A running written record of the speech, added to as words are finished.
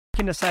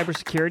into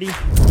cybersecurity?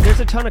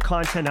 There's a ton of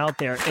content out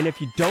there, and if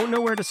you don't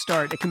know where to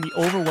start, it can be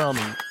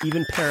overwhelming,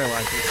 even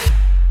paralyzing.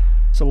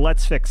 So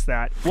let's fix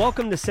that.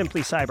 Welcome to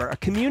Simply Cyber, a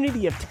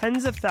community of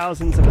tens of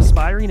thousands of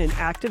aspiring and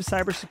active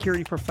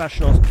cybersecurity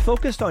professionals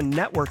focused on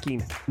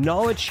networking,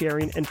 knowledge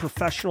sharing, and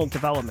professional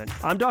development.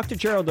 I'm Dr.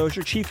 Gerald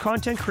Dozier, Chief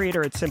Content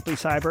Creator at Simply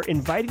Cyber,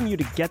 inviting you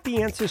to get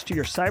the answers to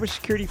your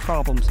cybersecurity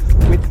problems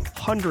with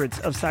hundreds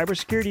of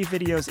cybersecurity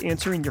videos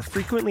answering your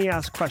frequently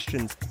asked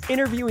questions,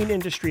 interviewing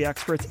industry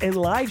experts, and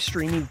live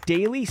streaming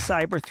daily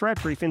cyber threat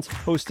briefings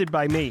hosted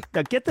by me.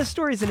 Now get the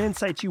stories and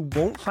insights you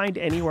won't find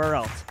anywhere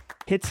else.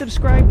 Hit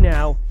subscribe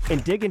now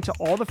and dig into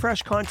all the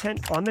fresh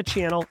content on the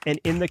channel and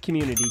in the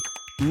community.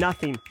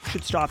 Nothing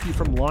should stop you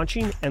from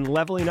launching and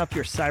leveling up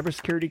your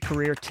cybersecurity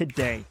career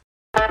today.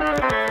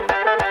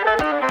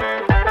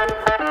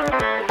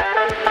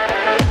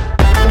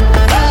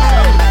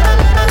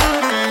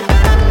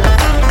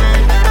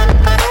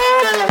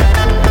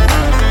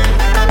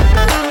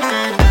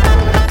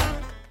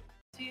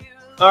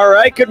 All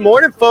right, good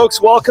morning, folks.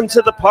 Welcome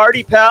to the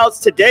Party Pals.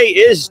 Today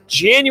is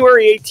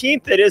January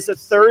 18th. It is a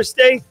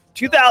Thursday,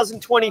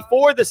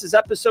 2024. This is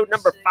episode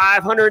number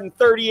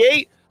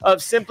 538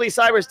 of Simply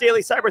Cyber's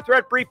Daily Cyber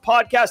Threat Brief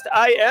podcast.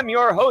 I am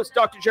your host,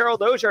 Dr. Gerald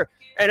Dozier,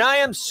 and I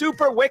am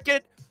super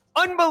wicked,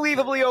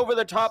 unbelievably over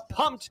the top,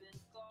 pumped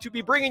to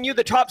be bringing you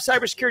the top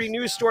cybersecurity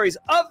news stories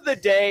of the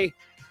day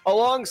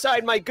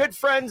alongside my good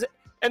friends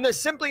and the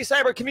Simply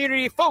Cyber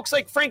community, folks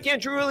like Frank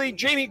Andreuli,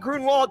 Jamie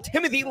Grunwald,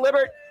 Timothy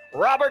Libbert,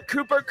 Robert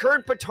Cooper,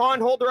 current baton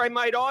holder, I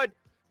might add,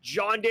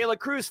 John De La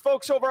Cruz,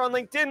 folks over on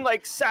LinkedIn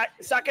like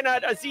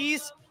Sakanat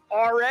Aziz,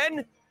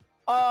 RN,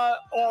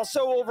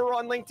 also over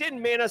on LinkedIn,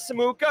 Mana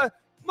Samuka,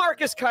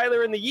 Marcus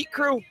Kyler and the Yeet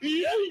Crew.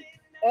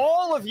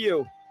 All of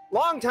you,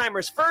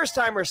 long-timers,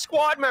 first-timers,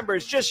 squad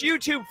members, just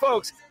YouTube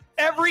folks,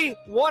 every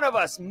one of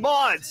us,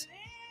 mods,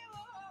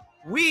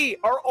 we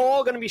are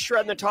all going to be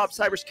shredding the top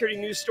cybersecurity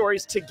news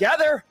stories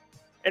together.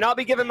 And I'll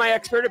be giving my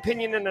expert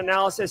opinion and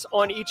analysis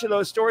on each of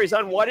those stories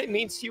on what it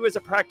means to you as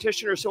a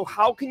practitioner. So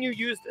how can you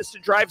use this to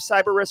drive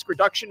cyber risk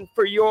reduction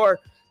for your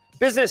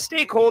business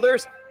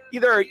stakeholders?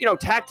 Either,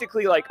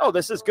 tactically like, oh,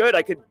 this is good.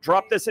 I could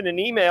drop this in an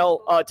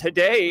email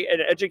today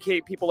and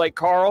educate people like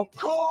Carl.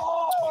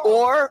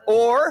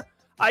 Or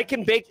I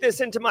can bake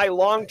this into my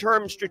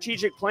long-term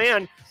strategic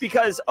plan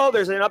because,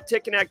 there's an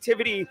uptick in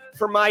activity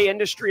for my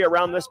industry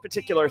around this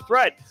particular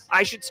threat.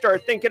 I should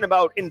start thinking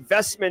about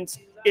investments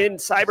in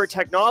cyber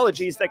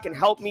technologies that can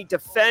help me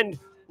defend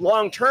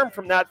long-term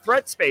from that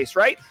threat space,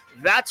 right?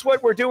 That's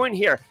what we're doing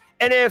here.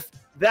 And if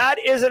that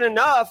isn't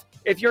enough,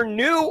 if you're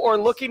new or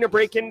looking to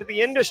break into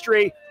the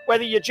industry,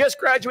 whether you just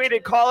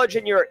graduated college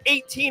and you're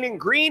 18 and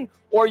green,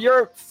 or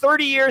you're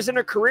 30 years in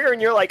a career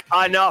and you're like,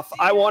 enough,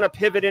 I want to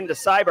pivot into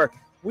cyber,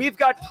 we've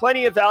got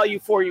plenty of value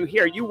for you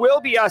here. You will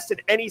be asked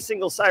at any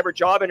single cyber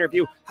job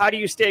interview, how do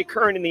you stay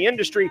current in the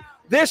industry?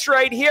 This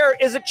right here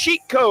is a cheat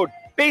code.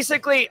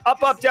 Basically, up,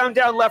 down,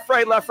 left,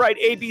 right,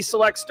 A, B,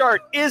 select,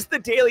 start is the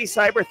Daily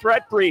Cyber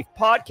Threat Brief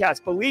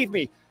podcast. Believe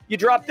me, you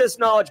drop this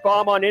knowledge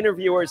bomb on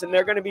interviewers and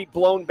they're going to be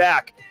blown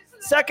back.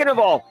 Second of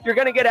all, you're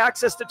going to get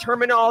access to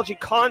terminology,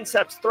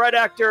 concepts, threat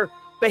actor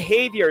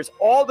behaviors,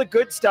 all the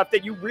good stuff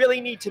that you really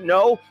need to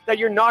know that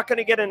you're not going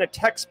to get in a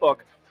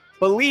textbook.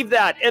 Believe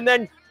that. And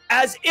then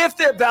as if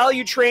the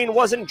value train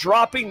wasn't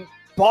dropping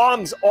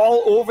bombs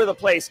all over the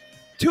place,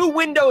 2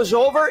 windows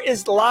over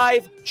is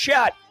live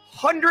chat.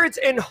 Hundreds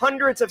and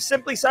hundreds of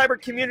Simply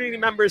Cyber community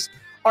members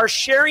are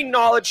sharing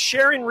knowledge,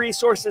 sharing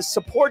resources,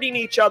 supporting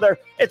each other.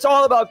 It's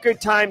all about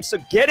good times. So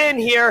get in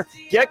here,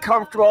 get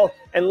comfortable,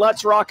 and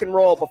let's rock and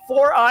roll.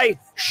 Before I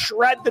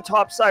shred the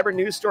top cyber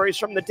news stories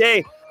from the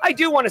day, I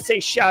do want to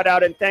say shout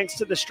out and thanks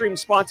to the stream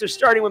sponsors,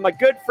 starting with my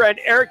good friend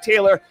Eric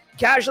Taylor,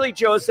 Casually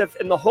Joseph,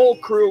 and the whole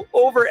crew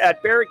over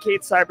at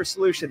Barricade Cyber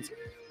Solutions.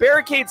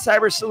 Barricade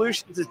Cyber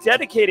Solutions is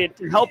dedicated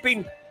to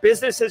helping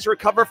businesses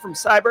recover from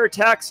cyber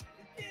attacks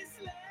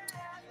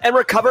and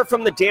recover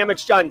from the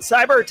damage done.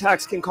 Cyber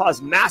attacks can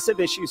cause massive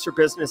issues for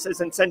businesses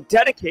and send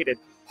dedicated,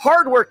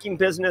 hardworking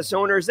business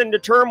owners into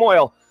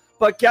turmoil.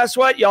 But guess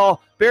what,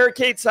 y'all?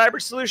 Barricade Cyber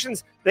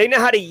Solutions, they know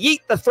how to yeet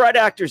the threat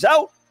actors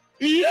out,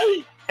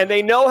 and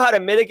they know how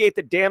to mitigate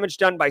the damage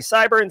done by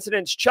cyber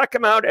incidents. Check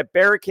them out at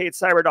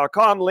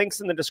barricadecyber.com.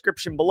 Links in the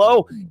description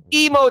below.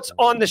 Emotes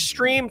on the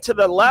stream to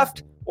the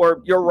left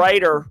or your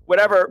right or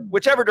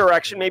whichever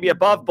direction, maybe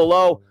above,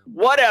 below,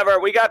 whatever.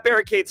 We got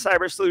Barricade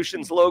Cyber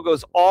Solutions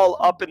logos all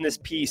up in this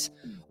piece.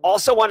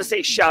 Also want to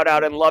say shout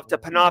out and love to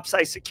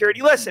Panoptcy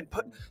Security. Listen,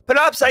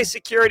 Panoptcy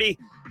Security,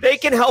 they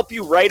can help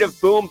you right of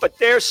boom, but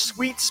their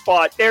sweet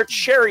spot, their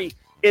cherry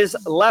is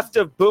left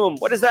of boom.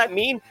 What does that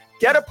mean?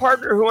 Get a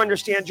partner who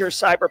understands your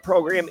cyber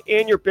program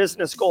and your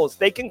business goals.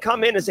 They can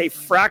come in as a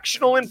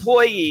fractional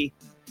employee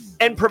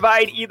and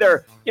provide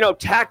either,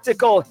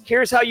 tactical,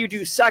 here's how you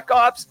do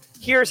SecOps,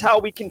 here's how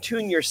we can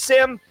tune your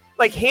SIM,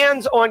 like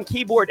hands-on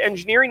keyboard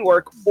engineering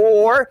work,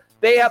 or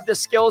they have the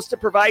skills to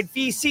provide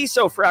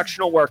vCISO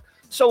fractional work.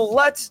 So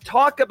let's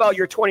talk about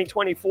your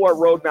 2024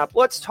 roadmap.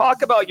 Let's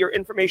talk about your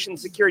information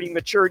security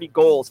maturity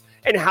goals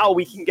and how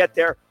we can get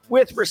there.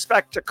 with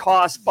respect to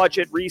cost,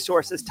 budget,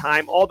 resources,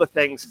 time, all the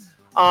things.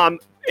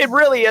 It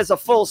really is a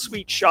full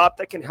suite shop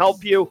that can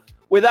help you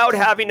without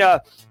having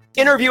to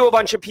interview a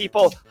bunch of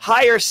people,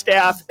 hire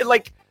staff.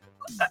 Like,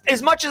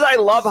 as much as I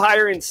love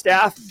hiring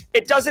staff,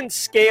 it doesn't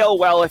scale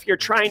well if you're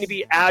trying to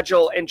be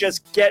agile and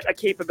just get a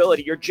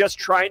capability. You're just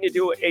trying to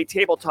do a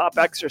tabletop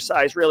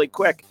exercise really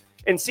quick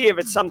and see if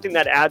it's something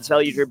that adds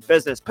value to your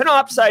business.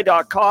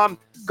 Panoptcy.com.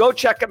 Go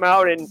check them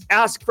out and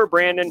ask for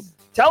Brandon.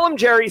 Tell him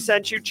Jerry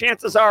sent you.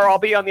 Chances are I'll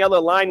be on the other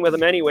line with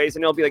him anyways,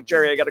 and he'll be like,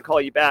 Jerry, I got to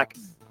call you back.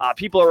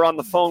 People are on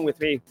the phone with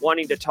me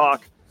wanting to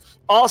talk.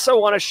 Also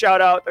want to shout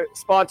out the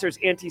sponsors,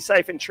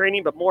 Anti-Siphon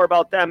Training, but more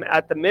about them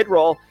at the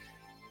mid-roll.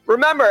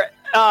 Remember,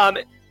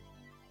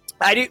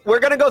 we're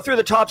going to go through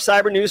the top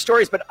cyber news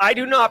stories, but I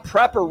do not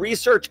prep or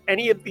research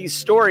any of these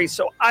stories,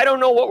 so I don't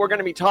know what we're going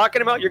to be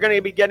talking about. You're going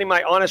to be getting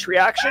my honest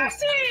reaction,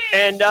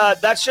 and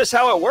that's just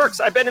how it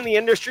works. I've been in the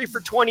industry for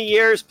 20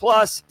 years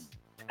plus.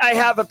 I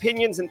have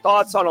opinions and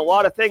thoughts on a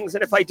lot of things,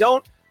 and if I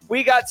don't,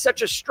 we got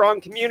such a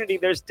strong community.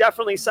 There's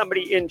definitely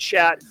somebody in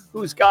chat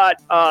who's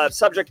got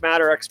subject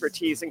matter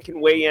expertise and can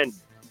weigh in.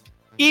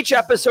 Each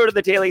episode of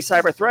the Daily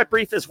Cyber Threat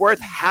Brief is worth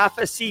half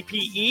a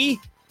CPE.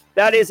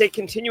 That is a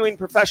continuing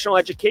professional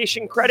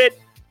education credit.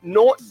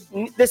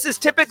 This is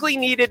typically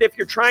needed if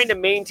you're trying to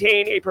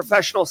maintain a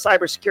professional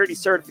cybersecurity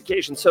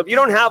certification. So if you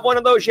don't have one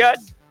of those yet,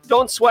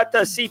 don't sweat the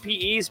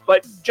CPEs,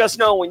 but just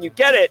know when you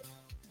get it,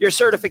 your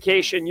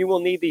certification, you will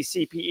need these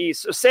CPEs.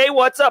 So say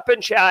what's up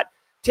in chat,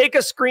 take a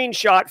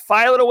screenshot,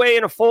 file it away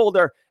in a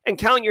folder, and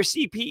count your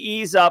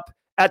CPEs up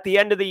at the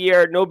end of the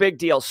year. No big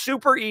deal.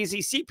 Super easy.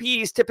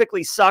 CPEs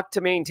typically suck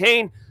to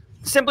maintain.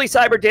 Simply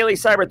Cyber Daily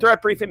Cyber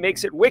Threat Brief, it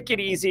makes it wicked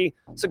easy.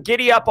 So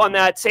giddy up on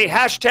that. Say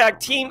hashtag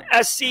Team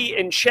SC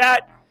in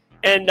chat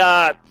and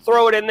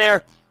throw it in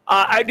there.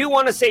 I do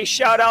want to say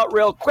shout out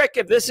real quick.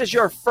 If this is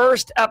your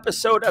first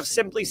episode of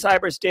Simply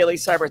Cyber's Daily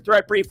Cyber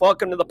Threat Brief,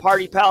 welcome to the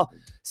party, pal.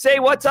 Say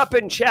what's up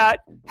in chat.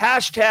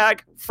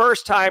 Hashtag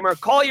first timer.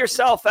 Call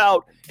yourself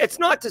out. It's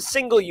not to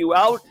single you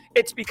out.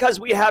 It's because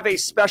we have a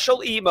special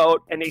emote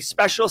and a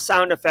special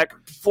sound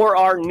effect for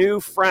our new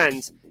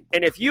friends.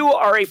 And if you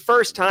are a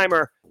first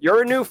timer,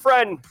 you're a new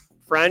friend.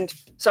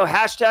 So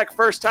hashtag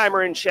first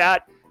timer in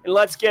chat and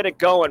let's get it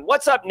going.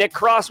 What's up, Nick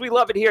Cross? We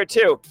love it here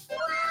too.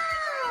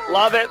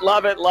 Love it,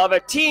 love it, love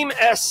it. Team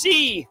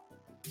SC.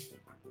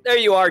 There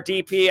you are,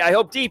 DP. I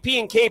hope DP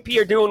and KP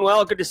are doing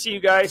well. Good to see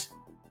you guys.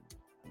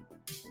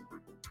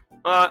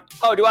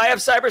 Do I have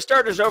Cyber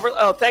Starters over?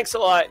 Oh, thanks a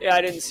lot. Yeah,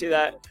 I didn't see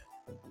that.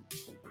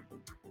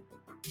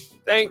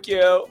 Thank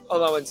you.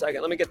 Hold on one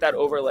second. Let me get that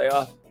overlay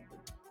off.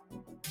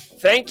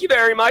 Thank you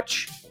very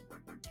much.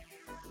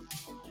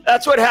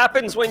 That's what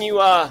happens when you,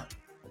 hold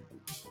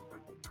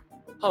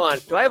on.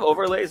 Do I have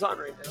overlays on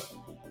right now?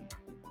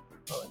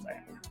 Hold on a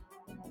second.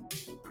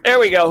 There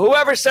we go.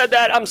 Whoever said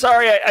that, I'm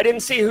sorry. I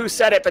didn't see who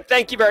said it, but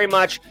thank you very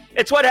much.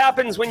 It's what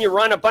happens when you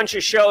run a bunch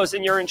of shows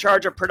and you're in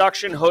charge of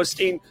production,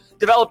 hosting,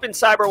 developing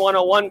Cyber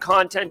 101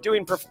 content,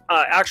 doing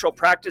actual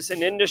practice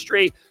in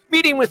industry,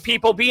 meeting with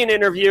people, being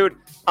interviewed.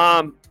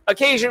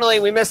 Occasionally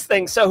we miss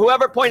things. So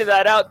whoever pointed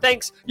that out,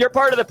 thanks. You're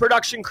part of the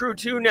production crew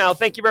too now.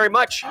 Thank you very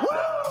much.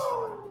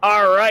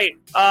 All right.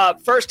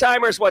 First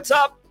timers, what's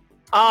up?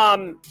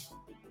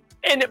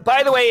 And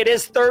by the way, it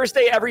is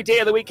Thursday. Every day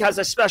of the week has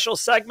a special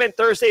segment.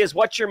 Thursday is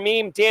What's Your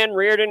Meme? Dan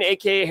Reardon,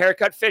 a.k.a.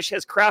 Haircut Fish,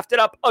 has crafted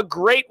up a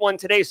great one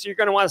today, so you're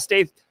going to want to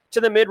stay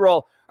to the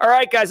mid-roll. All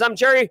right, guys, I'm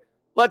Jerry.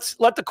 Let's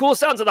let the cool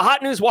sounds of the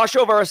hot news wash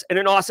over us in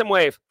an awesome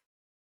wave.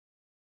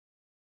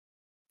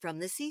 From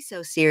the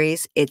CISO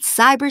series, it's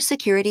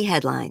Cybersecurity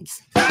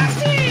Headlines.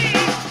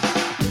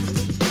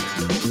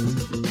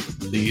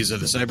 These are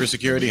the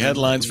cybersecurity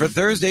headlines for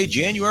Thursday,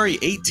 January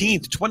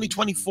 18th,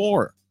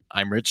 2024.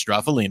 I'm Rich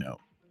Straffolino.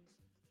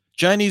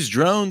 Chinese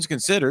drones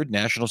considered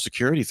national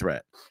security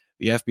threat.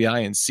 The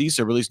FBI and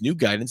CISA released new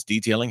guidance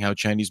detailing how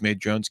Chinese-made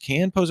drones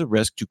can pose a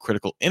risk to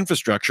critical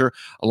infrastructure,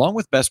 along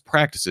with best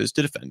practices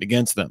to defend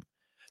against them.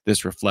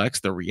 This reflects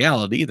the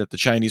reality that the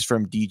Chinese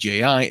firm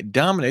DJI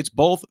dominates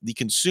both the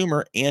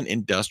consumer and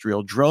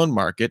industrial drone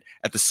market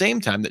at the same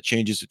time that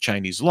changes to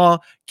Chinese law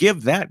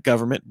give that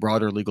government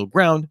broader legal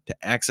ground to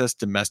access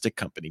domestic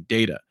company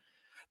data.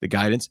 The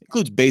guidance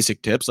includes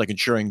basic tips like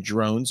ensuring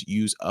drones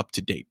use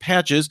up-to-date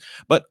patches,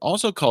 but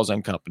also calls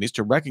on companies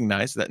to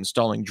recognize that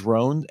installing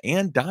drones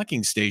and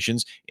docking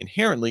stations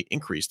inherently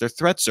increase their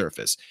threat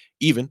surface,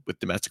 even with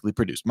domestically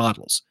produced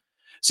models.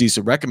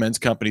 CISA recommends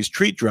companies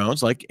treat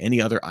drones like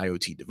any other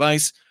IoT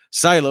device,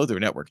 silo their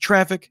network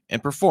traffic,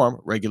 and perform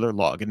regular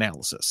log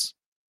analysis.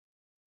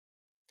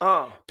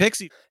 Oh,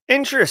 Pixie.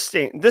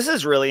 Interesting. This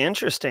is really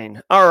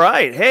interesting. All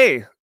right.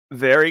 Hey,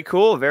 very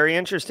cool. Very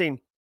interesting.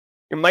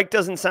 Your mic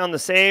doesn't sound the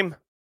same.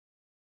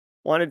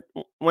 Went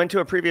to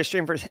a previous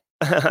stream for,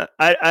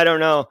 I don't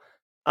know.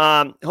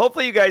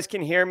 Hopefully you guys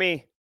can hear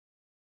me.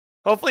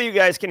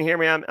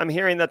 I'm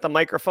hearing that the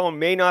microphone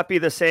may not be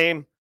the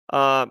same.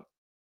 I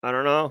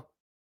don't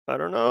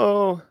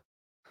know.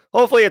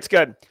 Hopefully it's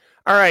good.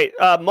 All right,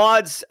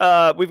 mods,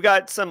 we've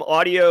got some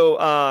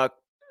audio.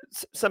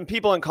 Some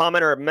people in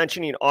comment are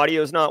mentioning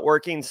audio is not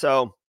working.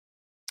 So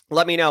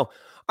let me know.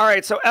 All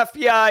right, so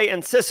FBI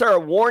and CISA are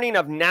warning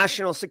of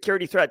national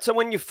security threat. So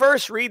when you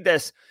first read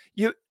this,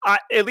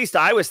 at least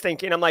I was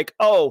thinking, I'm like,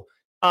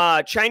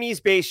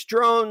 Chinese-based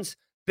drones,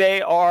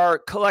 they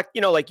are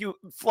like you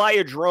fly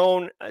a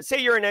drone. Say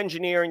you're an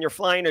engineer and you're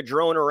flying a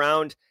drone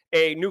around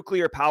a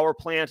nuclear power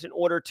plant in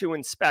order to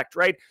inspect,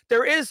 right?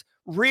 There is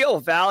real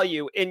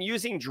value in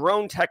using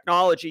drone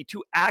technology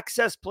to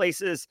access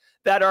places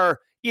that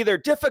are either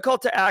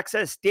difficult to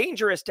access,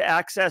 dangerous to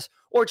access,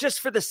 or just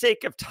for the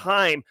sake of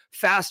time,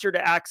 faster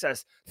to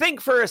access.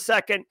 Think for a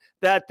second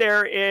that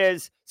there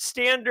is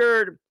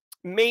standard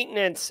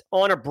maintenance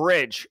on a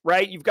bridge,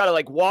 right? You've got to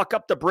like walk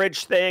up the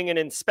bridge thing and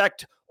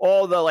inspect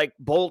all the like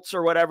bolts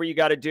or whatever you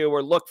got to do,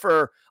 or look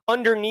for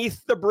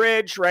underneath the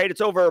bridge, right? It's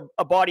over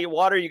a body of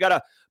water. You got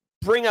to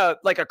bring a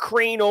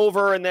crane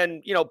over and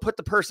then, put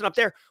the person up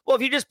there. Well,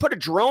 if you just put a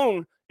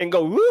drone and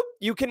go, whoop,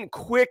 you can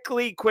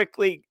quickly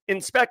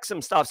inspect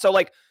some stuff. So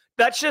like,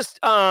 that's just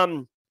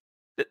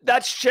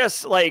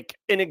like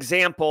an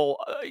example,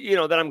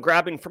 that I'm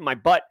grabbing from my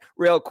butt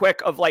real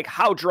quick of like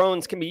how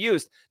drones can be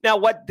used. Now,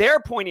 what they're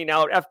pointing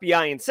out,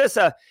 FBI and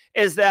CISA,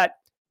 is that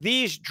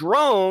these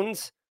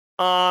drones,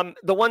 the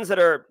ones that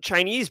are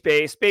Chinese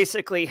based,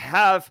 basically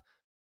have,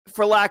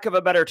 for lack of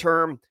a better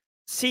term,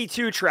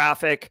 C2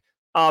 traffic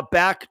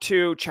back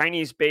to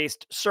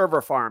Chinese-based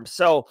server farms.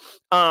 So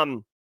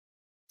in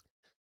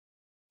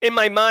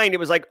my mind, it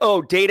was like,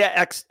 not data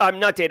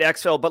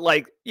exfil, but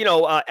like,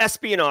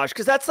 espionage,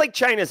 because that's like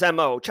China's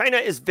MO. China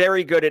is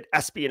very good at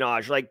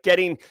espionage, like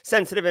getting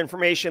sensitive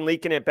information,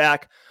 leaking it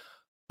back.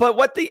 But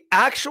what the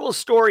actual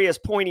story is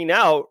pointing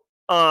out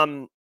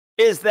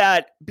is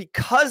that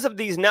because of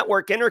these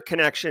network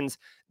interconnections,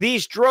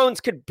 these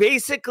drones could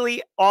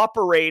basically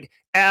operate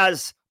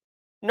as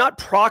not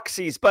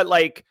proxies, but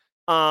like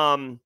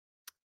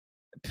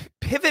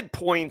pivot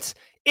points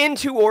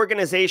into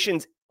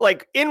organizations,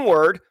 like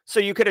inward.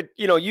 So you could,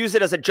 use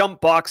it as a jump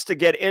box to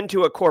get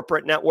into a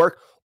corporate network,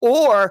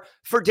 or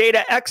for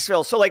data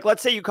exfil. So like,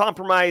 let's say you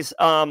compromise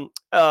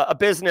a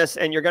business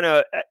and you're going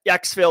to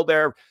exfil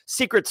their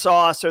secret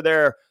sauce or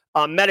their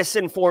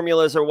medicine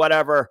formulas or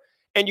whatever.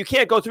 And you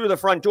can't go through the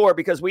front door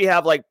because we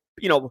have like,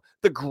 the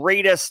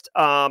greatest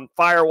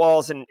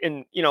firewalls and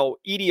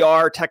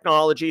EDR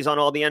technologies on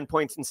all the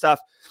endpoints and stuff.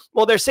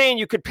 Well, they're saying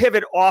you could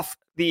pivot off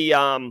the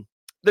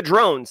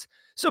drones.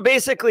 So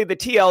basically the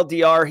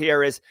TLDR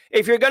here is,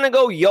 if you're going to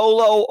go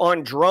YOLO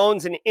on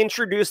drones and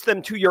introduce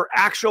them to your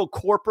actual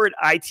corporate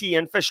IT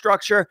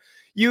infrastructure,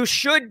 you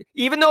should,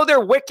 even though they're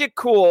wicked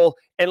cool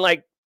and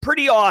like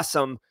pretty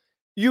awesome,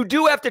 you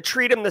do have to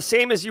treat them the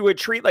same as you would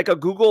treat like a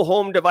Google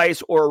Home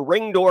device or a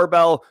Ring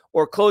doorbell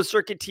or closed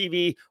circuit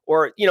TV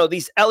or,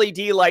 these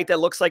LED light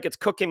that looks like it's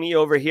cooking me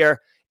over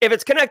here. If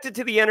it's connected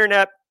to the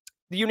internet,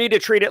 you need to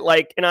treat it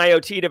like an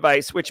IoT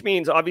device, which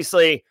means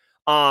obviously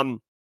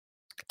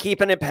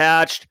keeping it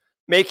patched,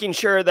 making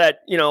sure that,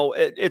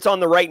 it's on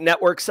the right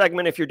network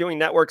segment if you're doing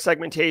network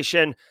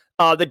segmentation.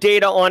 The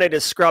data on it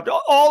is scrubbed,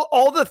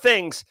 all the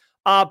things.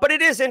 But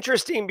it is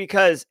interesting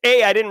because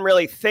I didn't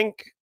really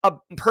think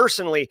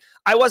personally,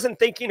 I wasn't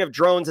thinking of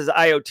drones as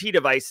IoT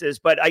devices,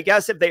 but I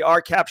guess if they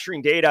are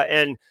capturing data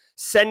and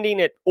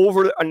sending it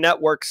over a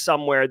network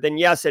somewhere, then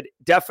yes, it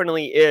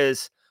definitely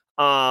is.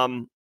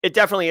 It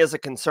definitely is a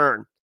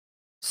concern.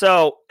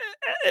 So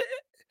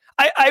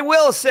I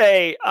will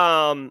say,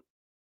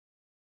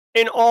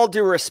 in all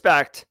due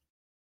respect,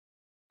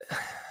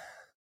 and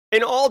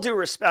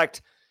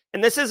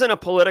this isn't a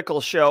political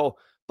show,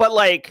 but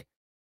like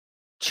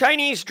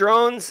Chinese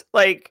drones,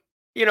 like,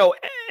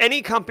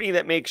 any company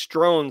that makes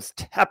drones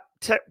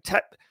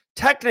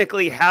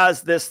technically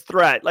has this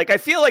threat. Like, I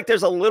feel like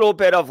there's a little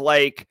bit of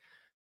like,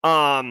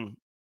 not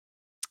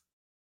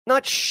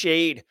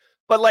shade,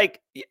 but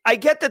like, I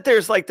get that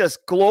there's like this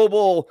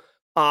global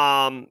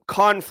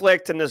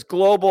conflict and this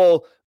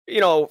global,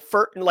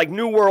 for like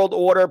new world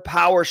order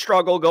power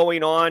struggle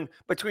going on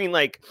between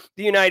like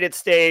the United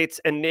States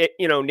and,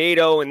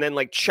 NATO, and then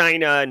like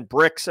China and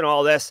BRICS and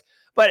all this.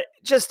 But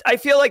just, I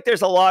feel like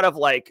there's a lot of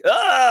like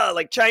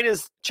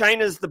China's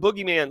the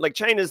boogeyman, like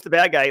China's the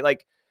bad guy.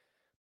 Like,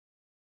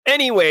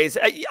 anyways,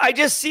 I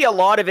just see a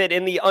lot of it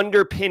in the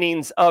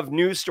underpinnings of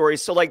news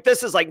stories. So like,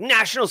 this is like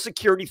national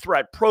security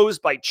threat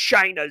posed by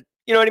China.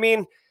 You know what I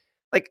mean?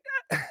 Like,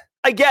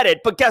 I get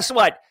it, but guess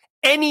what?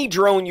 Any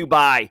drone you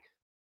buy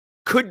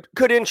could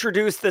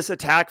introduce this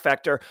attack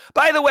vector.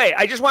 By the way,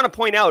 I just want to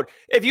point out,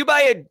 if you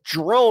buy a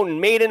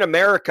drone made in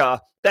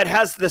America that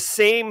has the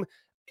same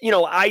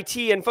IT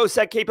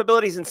InfoSec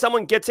capabilities, and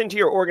someone gets into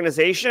your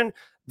organization,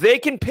 they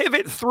can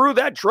pivot through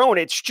that drone.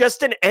 It's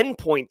just an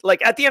endpoint.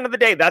 Like, at the end of the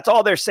day, that's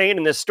all they're saying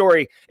in this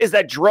story, is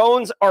that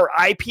drones are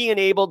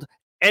IP-enabled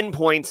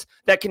endpoints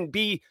that can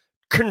be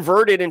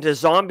converted into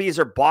zombies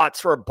or bots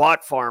for a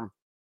bot farm.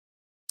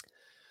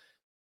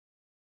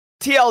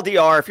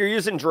 TLDR, if you're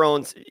using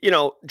drones,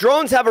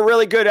 drones have a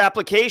really good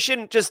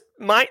application. Just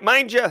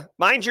mind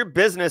your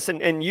business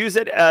and use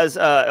it as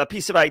a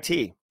piece of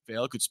IT.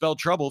 Fail could spell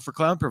trouble for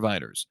cloud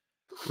providers.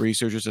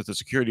 Researchers at the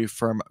security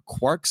firm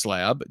Quarks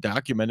Lab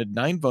documented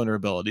 9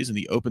 vulnerabilities in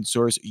the open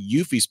source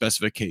UEFI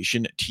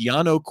specification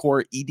Tiano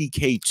Core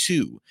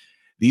EDK2.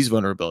 These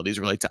vulnerabilities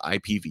relate to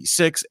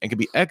IPv6 and can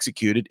be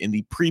executed in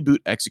the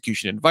pre-boot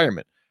execution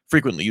environment,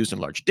 frequently used in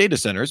large data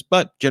centers,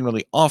 but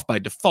generally off by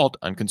default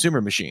on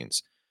consumer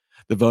machines.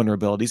 The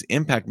vulnerabilities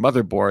impact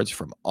motherboards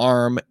from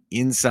ARM,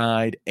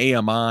 Inside,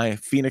 AMI,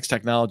 Phoenix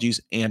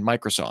Technologies, and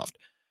Microsoft.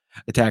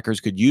 Attackers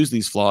could use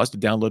these flaws to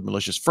download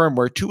malicious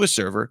firmware to a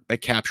server by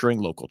capturing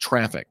local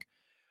traffic.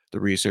 The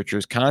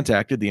researchers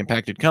contacted the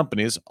impacted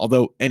companies,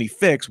 although any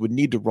fix would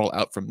need to roll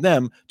out from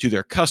them to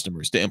their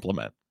customers to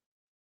implement.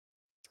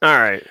 All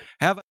right.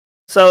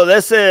 So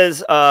this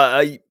is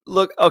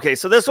look. Okay,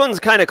 so this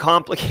one's kind of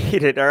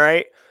complicated. All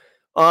right.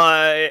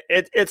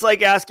 It's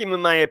like asking me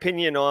my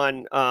opinion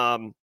on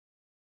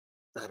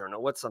I don't know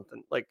what's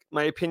something like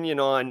my opinion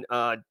on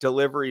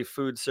delivery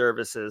food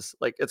services.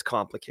 Like it's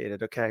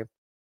complicated. Okay.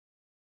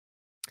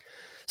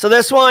 So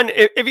this one,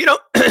 if you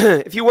don't,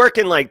 if you work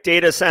in like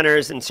data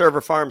centers and server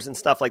farms and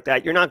stuff like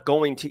that, you're not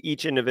going to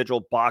each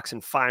individual box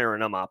and firing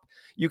them up.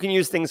 You can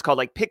use things called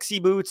like Pixie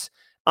boots.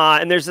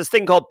 And there's this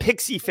thing called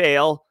Pixie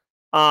fail,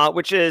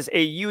 which is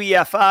a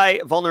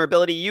UEFI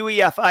vulnerability.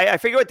 UEFI, I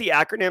forget what the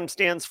acronym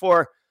stands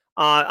for.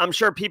 I'm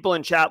sure people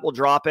in chat will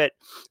drop it.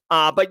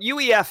 But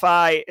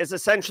UEFI is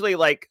essentially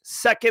like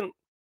second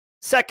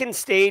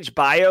stage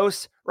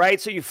BIOS, right?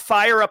 So you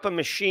fire up a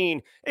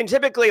machine, and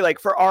typically, like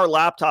for our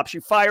laptops,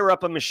 you fire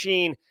up a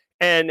machine,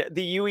 and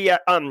the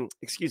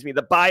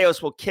the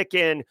BIOS will kick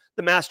in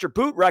the master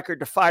boot record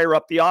to fire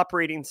up the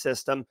operating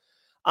system.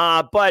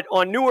 But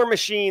on newer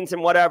machines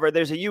and whatever,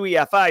 there's a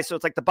UEFI. So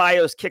it's like the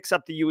BIOS kicks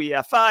up the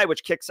UEFI,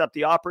 which kicks up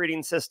the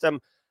operating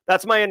system.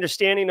 That's my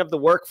understanding of the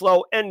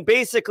workflow. And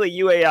basically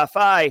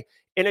UEFI,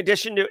 in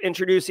addition to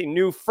introducing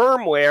new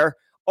firmware,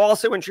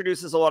 also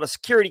introduces a lot of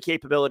security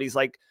capabilities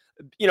like,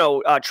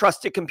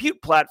 trusted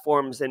compute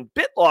platforms and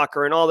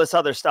BitLocker and all this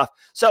other stuff.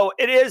 So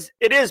it is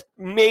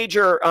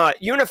major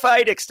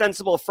unified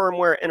extensible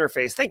firmware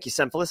interface. Thank you,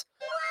 Symphilis.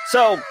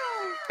 So,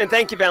 and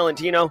thank you,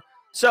 Valentino.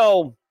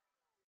 So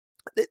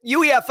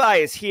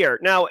UEFI is here.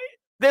 Now,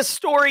 this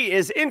story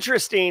is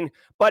interesting,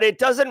 but it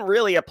doesn't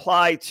really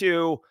apply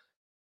to,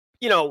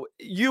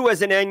 you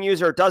as an end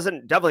user.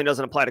 Definitely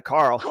doesn't apply to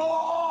Carl.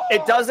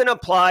 It doesn't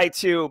apply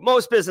to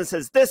most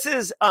businesses. This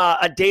is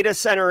a data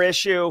center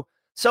issue.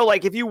 So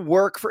like if you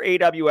work for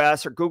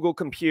AWS or Google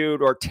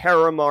Compute or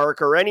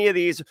Terramark or any of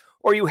these,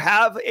 or you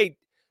have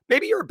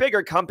maybe you're a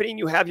bigger company and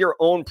you have your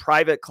own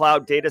private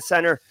cloud data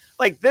center,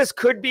 like this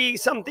could be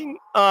something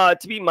to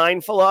be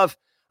mindful of.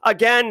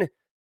 Again,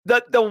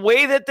 the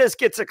way that this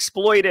gets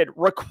exploited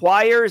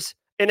requires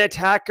an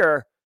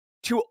attacker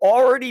to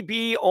already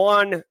be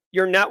on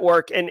your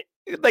network, and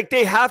like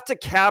they have to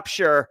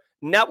capture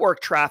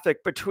network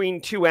traffic between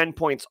two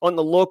endpoints on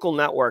the local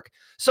network.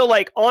 So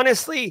like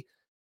honestly,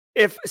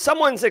 if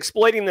someone's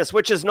exploiting this,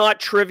 which is not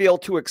trivial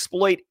to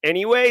exploit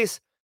anyways,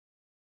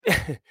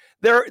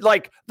 they're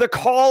like the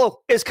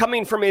call is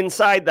coming from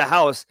inside the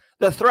house.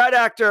 The threat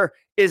actor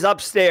is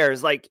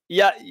upstairs. Like,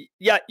 you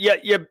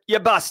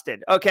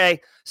busted. Okay.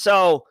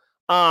 So,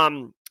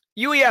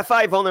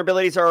 UEFI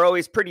vulnerabilities are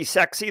always pretty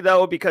sexy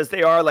though, because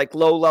they are like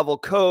low level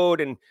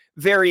code and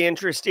very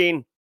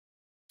interesting.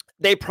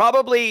 They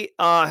probably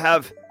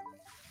have,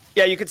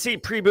 you can see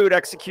pre-boot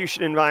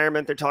execution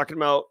environment. They're talking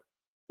about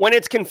when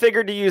it's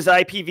configured to use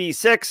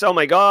IPv6. Oh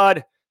my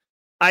God.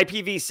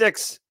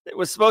 IPv6, it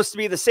was supposed to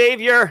be the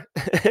savior.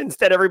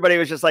 Instead, everybody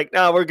was just like,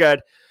 no, we're good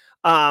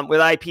with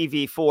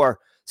IPv4.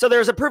 So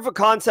there's a proof of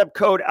concept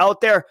code out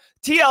there.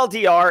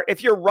 TLDR,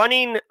 if you're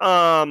running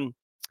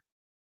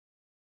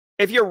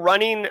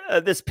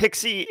this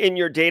Pixie in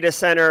your data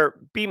center,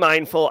 be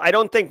mindful. I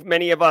don't think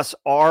many of us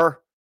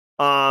are.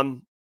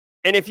 And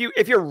if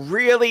you're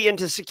really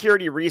into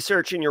security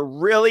research and you're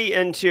really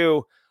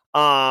into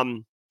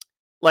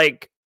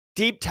like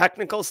deep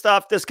technical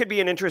stuff, this could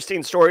be an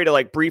interesting story to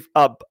like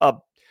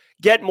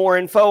get more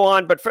info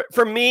on. But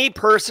for me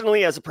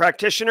personally, as a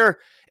practitioner,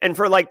 and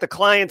for like the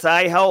clients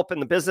I help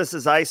and the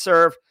businesses I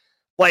serve,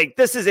 like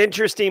this is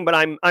interesting, but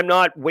I'm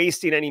not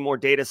wasting any more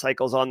data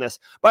cycles on this.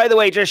 By the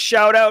way, just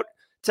shout out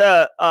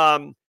to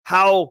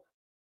how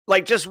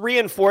like just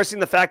reinforcing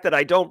the fact that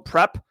I don't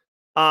prep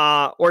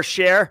or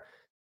share.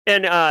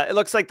 And it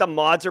looks like the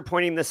mods are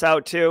pointing this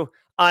out too.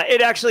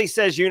 It actually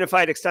says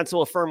Unified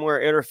Extensible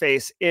Firmware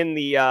Interface in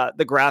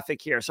the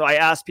graphic here. So I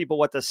asked people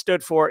what this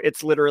stood for.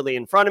 It's literally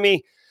in front of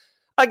me.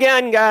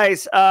 Again,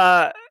 guys,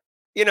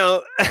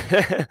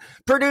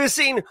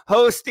 producing,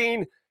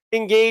 hosting,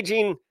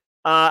 engaging.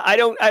 I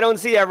don't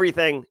see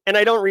everything, and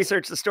I don't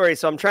research the story.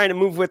 So I'm trying to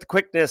move with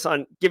quickness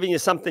on giving you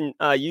something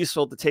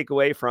useful to take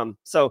away from.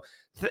 So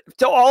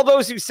to all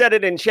those who said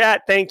it in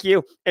chat, thank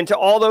you. And to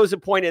all those who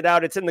pointed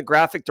out, it's in the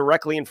graphic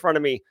directly in front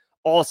of me.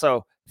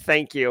 Also,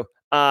 thank you.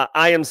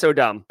 I am so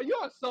dumb. You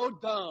are so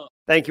dumb.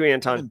 Thank you,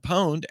 Anton.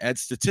 Pwned at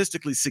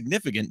statistically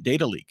significant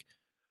data leak.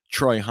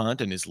 Troy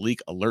Hunt and his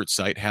leak alert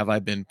site, Have I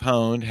Been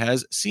Pwned,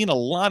 has seen a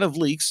lot of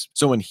leaks.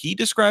 So when he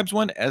describes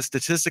one as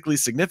statistically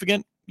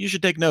significant, you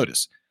should take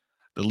notice.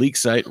 The leak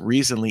site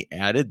recently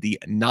added the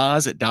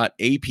Nas.api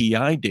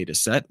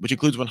dataset, which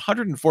includes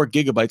 104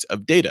 gigabytes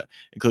of data,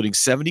 including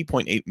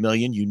 70.8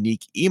 million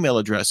unique email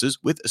addresses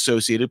with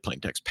associated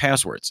plaintext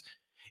passwords.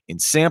 In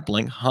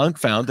sampling, Hunk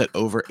found that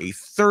over a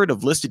third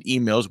of listed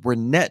emails were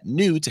net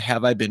new to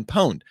Have I Been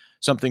Pwned,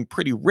 something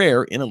pretty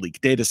rare in a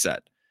leaked dataset.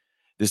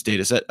 This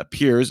dataset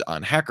appears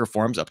on hacker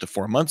forums up to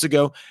 4 months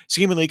ago,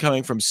 seemingly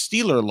coming from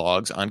Stealer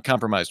logs on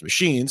compromised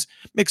machines,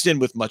 mixed in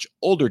with much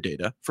older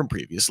data from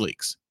previous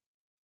leaks.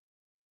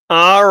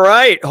 All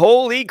right,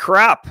 holy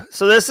crap!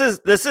 So this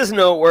is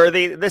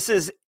noteworthy. This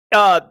is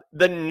the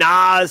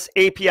NAS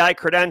API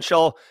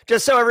credential.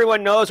 Just so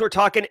everyone knows, we're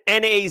talking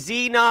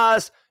NAZ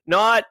NAS,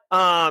 not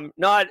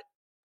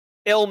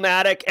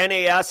Illmatic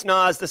NAS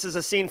NAS. This is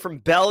a scene from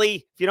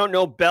Belly. If you don't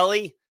know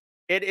Belly,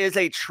 it is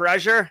a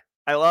treasure.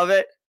 I love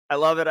it. I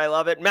love it. I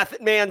love it.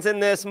 Method Man's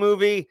in this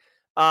movie.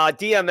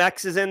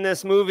 DMX is in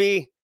this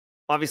movie.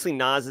 Obviously,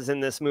 Nas is in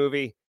this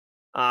movie.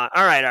 All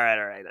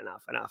right.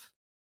 Enough.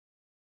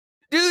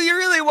 Do you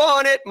really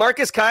want it?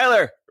 Marcus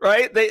Kyler,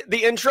 right?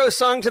 The intro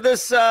song to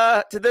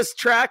this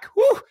track.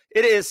 Whoo,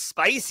 it is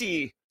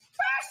spicy.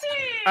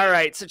 All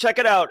right, so check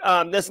it out.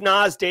 This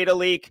Nas data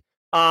leak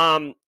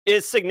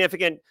is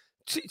significant.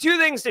 Two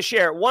things to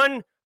share.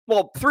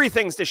 Three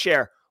things to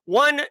share.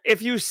 One,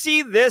 if you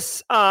see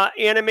this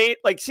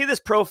see this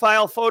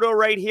profile photo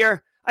right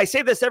here. I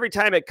say this every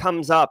time it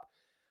comes up.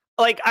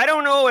 I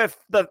don't know if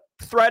the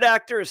threat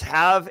actors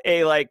have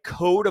a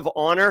code of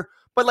honor,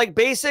 but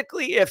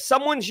basically if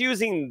someone's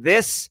using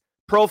this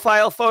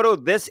profile photo,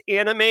 this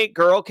anime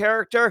girl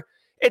character,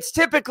 it's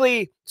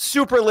typically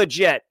super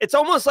legit. It's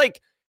almost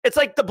it's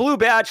like the blue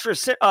badge for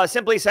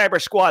Simply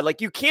Cyber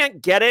Squad. You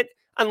can't get it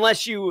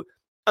unless you've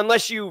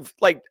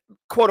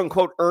quote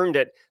unquote earned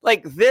it.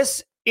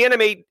 This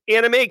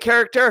anime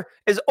character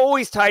is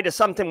always tied to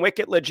something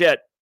wicked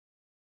legit.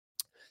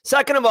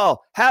 Second of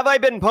all, Have I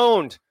Been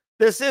Pwned?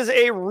 This is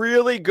a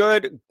really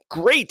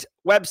great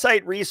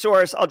website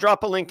resource. I'll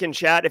drop a link in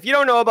chat. If you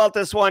don't know about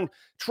this one,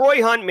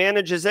 Troy Hunt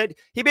manages it.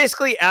 He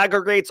basically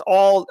aggregates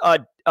all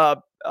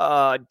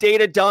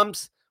data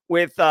dumps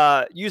with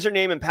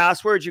username and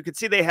passwords. You can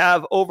see they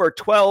have over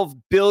 12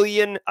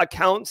 billion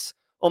accounts,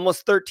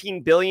 almost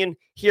 13 billion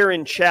here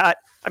in chat.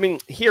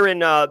 Here in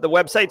the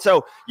website.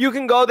 So you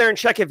can go there and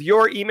check if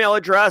your email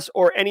address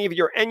or any of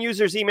your end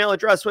users' email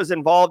address was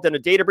involved in a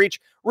data breach.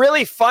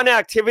 Really fun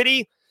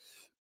activity.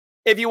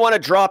 If you want to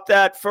drop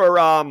that for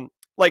in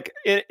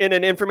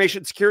an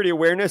information security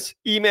awareness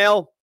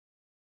email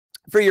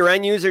for your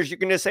end users, you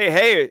can just say,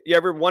 hey, you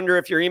ever wonder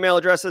if your email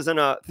address isn't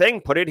a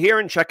thing? Put it here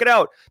and check it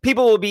out.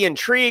 People will be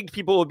intrigued.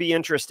 People will be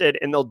interested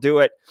and they'll do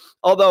it.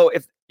 Although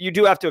if you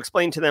do have to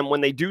explain to them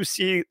when they do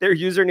see their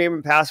username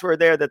and password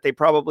there that they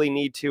probably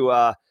need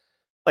to,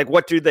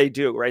 what do they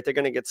do, right? They're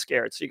going to get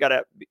scared. So you got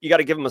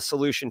to give them a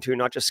solution to,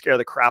 not just scare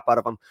the crap out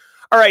of them.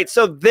 All right.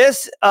 So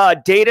this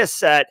data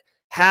set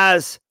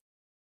has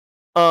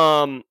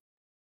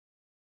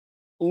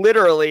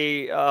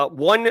literally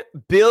 1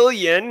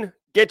 billion.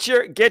 Get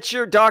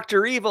your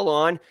Dr. Evil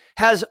on,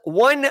 has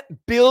 1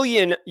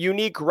 billion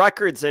unique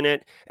records in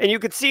it. And you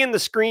can see in the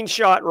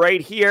screenshot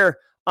right here,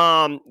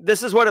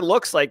 this is what it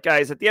looks like,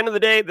 guys. At the end of the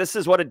day, this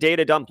is what a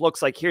data dump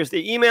looks like. Here's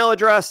the email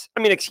address.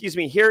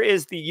 Here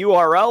is the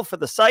URL for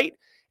the site.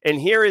 And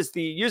here is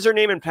the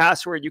username and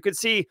password. You can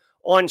see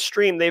on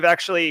stream, they've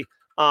actually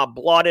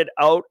blotted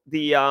out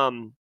the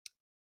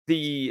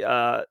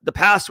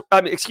usernames,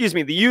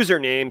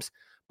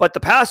 but the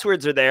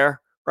passwords are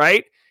there,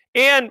 right?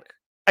 And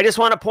I just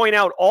want to point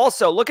out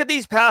also, look at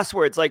these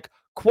passwords like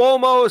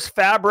Cuomo's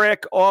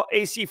Fabric,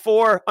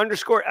 AC4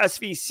 _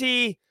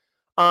 SVC,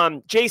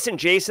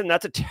 Jason,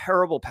 that's a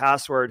terrible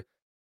password.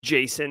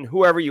 Jason,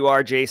 whoever you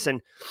are,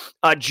 Jason.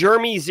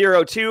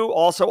 Jeremy02,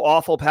 also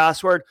awful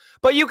password.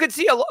 But you could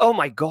see, oh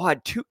my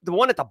God, the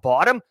one at the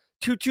bottom,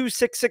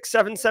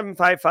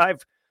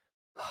 22667755.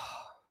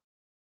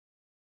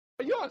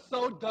 You are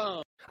so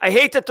dumb. I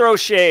hate to throw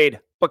shade,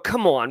 but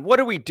come on, what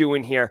are we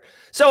doing here?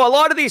 So a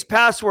lot of these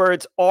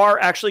passwords are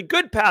actually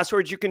good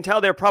passwords. You can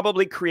tell they're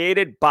probably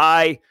created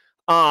by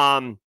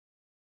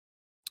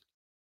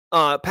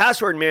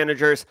password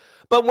managers.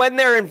 But when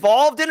they're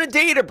involved in a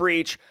data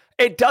breach,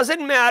 it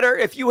doesn't matter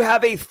if you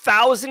have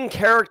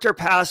 1,000-character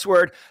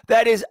password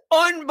that is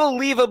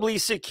unbelievably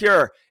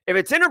secure. If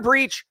it's in a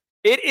breach,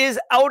 it is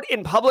out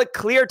in public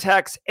clear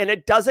text, and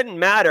it doesn't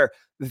matter.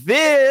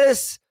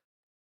 This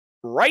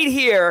right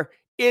here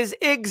is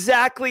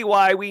exactly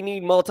why we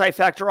need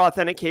multi-factor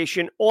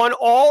authentication on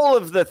all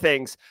of the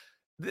things.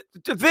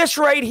 This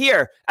right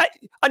here,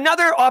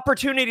 another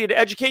opportunity to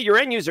educate your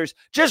end users.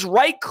 Just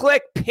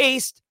right-click,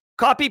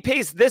 copy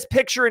paste this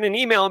picture in an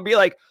email and be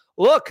like,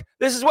 look,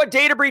 this is what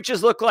data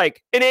breaches look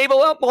like.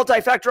 Enable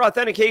multi-factor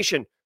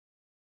authentication.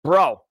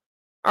 Bro.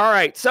 All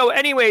right. So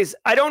anyways,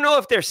 I don't know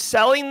if they're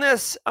selling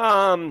this.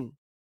 I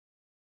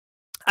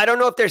don't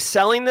know if they're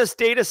selling this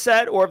data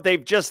set or if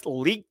they've just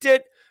leaked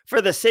it for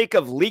the sake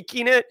of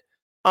leaking it.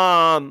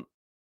 But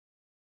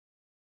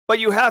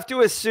you have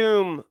to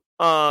assume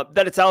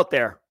that it's out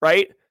there,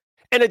 right?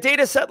 And a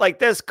data set like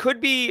this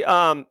could be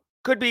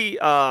could be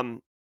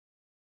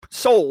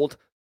sold,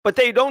 but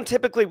they don't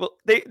typically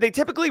they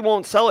typically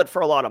won't sell it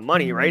for a lot of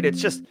money, right?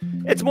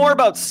 It's more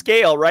about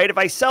scale, right? If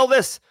I sell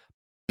this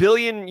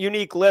billion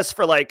unique list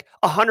for like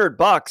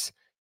 $100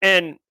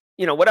 and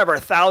whatever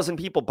 1,000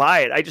 people buy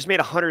it, I just made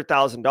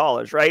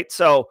 $100,000, right?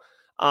 So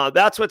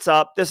that's what's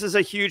up. This is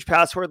a huge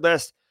password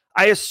list.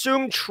 I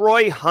assume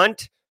Troy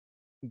Hunt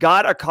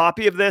got a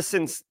copy of this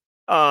since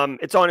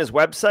it's on his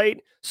website.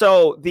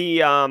 So the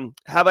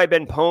have I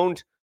been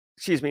pwned?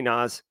 Excuse me,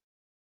 Nas.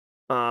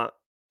 I'm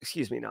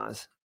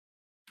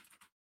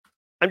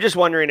just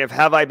wondering if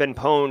have I been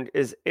pwned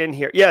is in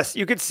here. Yes,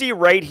 you could see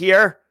right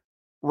here.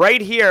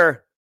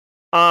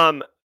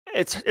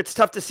 It's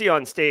tough to see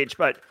on stage,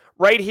 but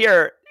right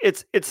here,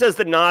 it says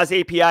the Nas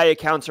API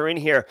accounts are in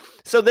here.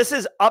 So this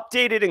is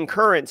updated and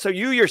current. So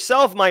you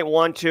yourself might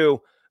want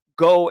to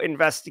go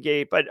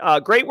investigate. But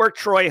great work,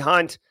 Troy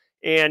Hunt,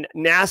 and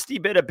nasty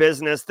bit of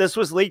business. This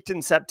was leaked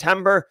in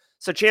September.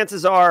 So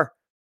chances are,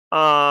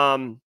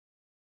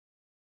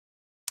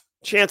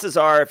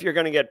 if you're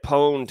going to get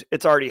pwned,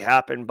 it's already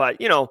happened. But,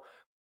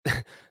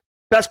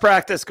 best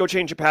practice, go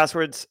change your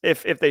passwords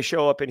if they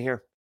show up in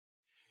here.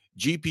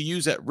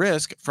 GPUs at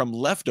risk from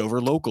leftover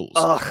locals.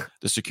 Ugh.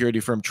 The security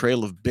firm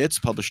Trail of Bits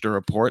published a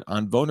report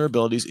on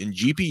vulnerabilities in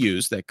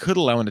GPUs that could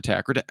allow an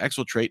attacker to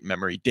exfiltrate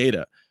memory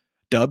data.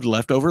 Dubbed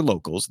leftover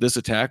locals, this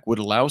attack would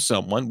allow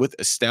someone with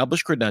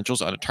established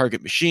credentials on a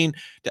target machine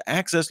to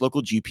access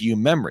local GPU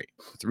memory,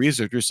 with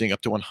researchers seeing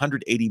up to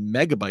 180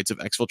 megabytes of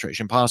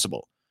exfiltration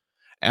possible.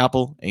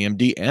 Apple,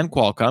 AMD, and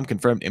Qualcomm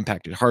confirmed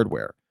impacted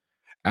hardware.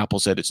 Apple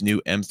said its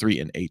new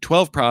M3 and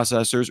A12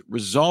 processors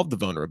resolved the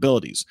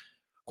vulnerabilities.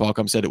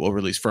 Qualcomm said it will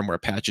release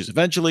firmware patches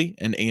eventually,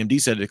 and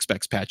AMD said it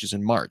expects patches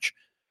in March.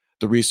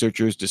 The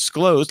researchers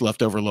disclosed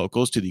leftover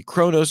locals to the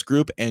Kronos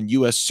Group and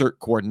U.S. CERT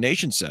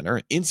Coordination Center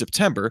in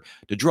September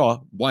to draw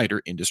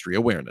wider industry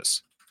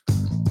awareness.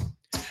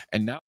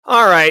 And now,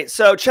 all right,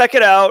 so check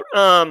it out.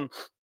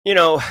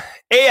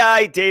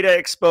 AI data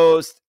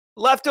exposed,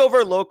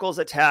 leftover locals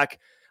attack.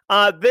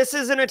 This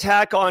is an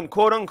attack on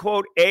quote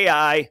unquote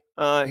AI.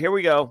 Here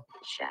we go.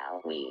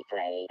 Shall we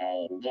play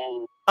a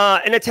game?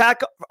 An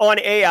attack on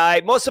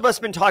AI. Most of us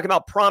have been talking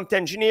about prompt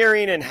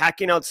engineering and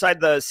hacking outside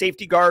the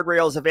safety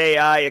guardrails of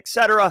AI,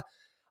 etc.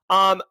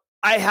 I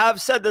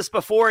have said this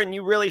before, and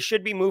you really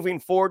should be moving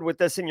forward with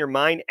this in your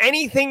mind.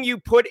 Anything you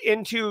put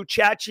into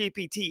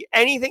ChatGPT,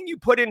 anything you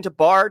put into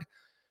Bard,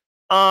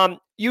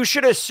 you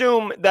should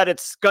assume that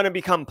it's going to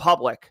become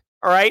public.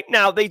 All right.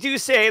 Now, they do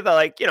say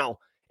that,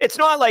 it's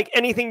not like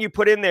anything you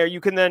put in there, you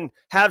can then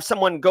have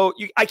someone go.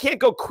 I can't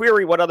go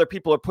query what other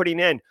people are putting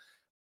in.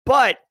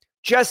 But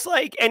just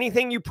like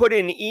anything you put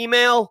in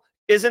email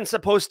isn't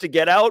supposed to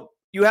get out,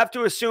 you have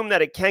to assume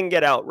that it can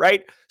get out,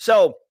 right?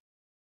 So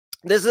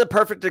this is a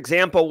perfect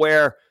example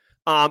where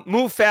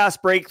move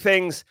fast, break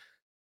things.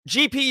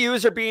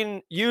 GPUs are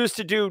being used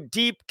to do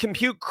deep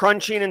compute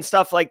crunching and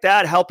stuff like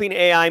that, helping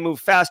AI move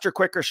faster,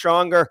 quicker,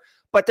 stronger,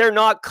 but they're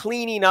not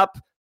cleaning up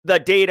the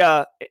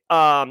data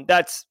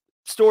that's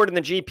stored in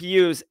the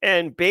GPUs.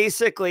 And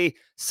basically,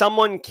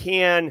 someone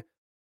can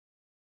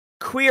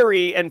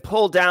query and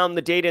pull down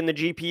the data in the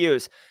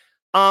GPUs.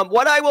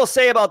 What I will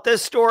say about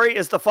this story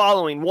is the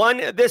following.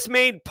 One, this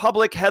made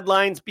public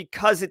headlines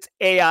because it's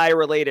AI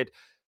related,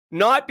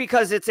 not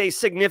because it's a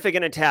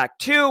significant attack.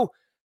 Two,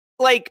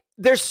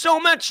 there's so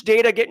much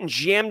data getting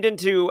jammed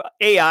into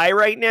AI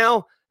right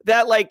now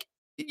that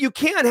you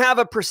can't have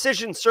a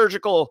precision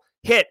surgical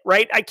hit,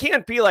 right? I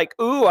can't be like,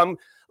 ooh, I'm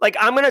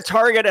going to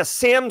target a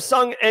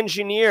Samsung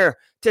engineer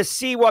to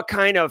see what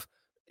kind of,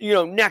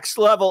 next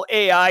level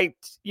AI,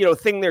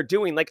 thing they're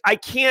doing. I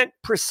can't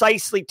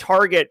precisely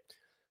target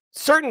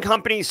certain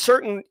companies,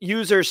 certain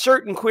users,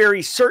 certain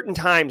queries, certain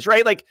times,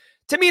 right?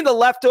 To me, the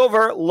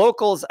leftover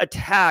locals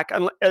attack,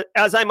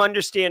 as I'm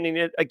understanding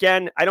it,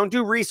 again, I don't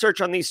do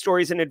research on these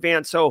stories in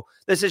advance, so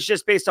this is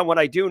just based on what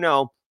I do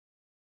know,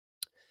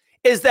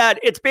 is that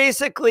it's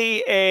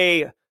basically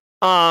a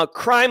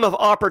crime of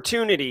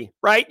opportunity,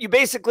 right? You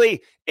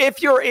basically,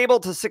 if you're able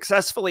to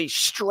successfully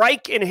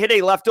strike and hit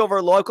a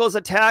leftover locals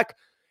attack,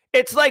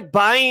 it's like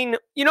buying,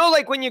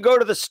 when you go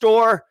to the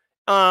store,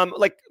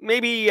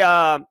 maybe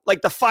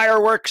the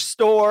fireworks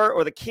store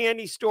or the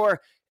candy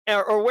store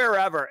or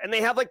wherever, and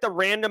they have the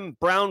random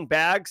brown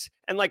bags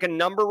and a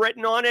number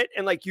written on it,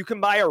 and you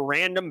can buy a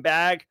random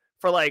bag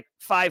for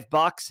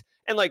 $5,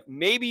 and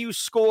maybe you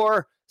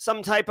score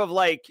some type of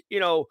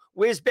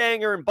whiz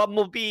banger and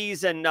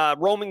bumblebees and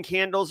Roman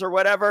candles or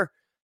whatever.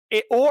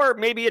 Or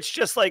maybe it's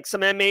just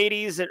some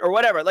M80s or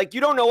whatever. You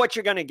don't know what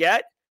you're going to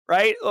get,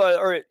 right?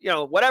 Or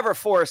whatever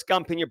Forrest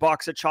Gump in your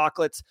box of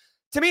chocolates.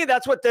 To me,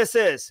 that's what this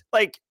is.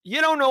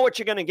 You don't know what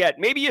you're going to get.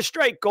 Maybe you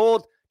strike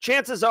gold.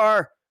 Chances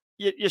are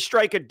you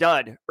strike a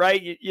dud,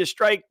 right? You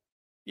strike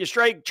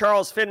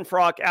Charles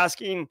Finfrock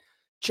asking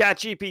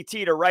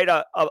ChatGPT to write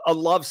a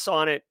love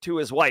sonnet to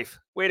his wife.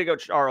 Way to go,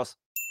 Charles.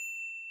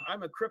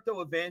 I'm a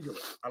crypto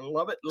evangelist. I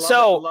love it.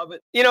 Love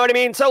it. You know what I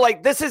mean? So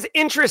this is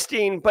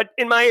interesting, but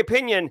in my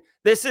opinion,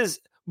 this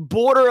is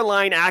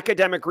borderline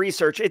academic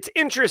research. It's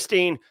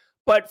interesting,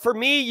 But for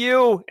me,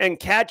 you, and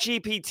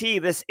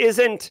ChatGPT,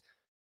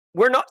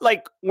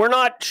 we're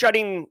not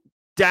shutting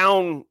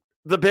down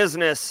the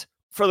business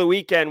for the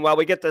weekend while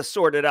we get this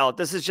sorted out.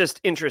 This is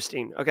just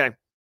interesting. Okay.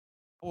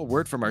 A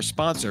word from our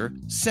sponsor,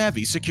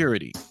 Savvy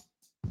Security.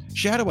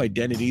 Shadow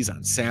identities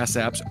on SaaS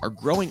apps are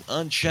growing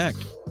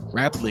unchecked,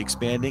 rapidly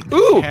expanding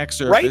attack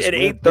surface right at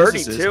where 8:30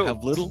 businesses too.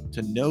 have little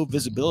to no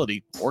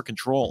visibility or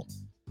control.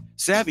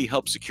 Savvy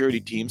helps security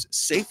teams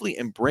safely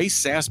embrace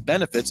SaaS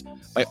benefits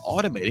by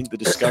automating the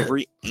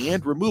discovery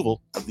and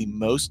removal of the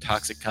most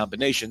toxic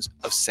combinations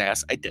of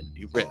SaaS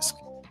identity risk.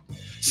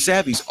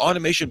 Savvy's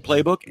automation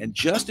playbook and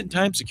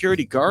just-in-time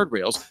security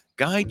guardrails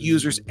guide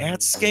users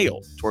at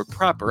scale toward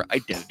proper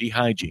identity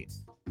hygiene.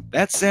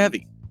 That's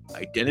Savvy,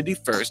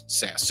 identity-first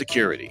SaaS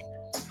security.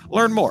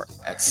 Learn more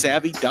at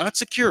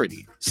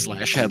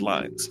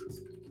savvy.security/headlines.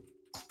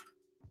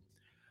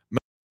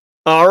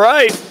 All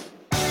right.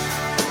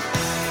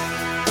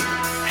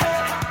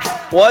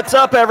 What's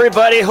up,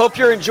 everybody? Hope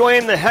you're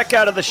enjoying the heck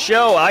out of the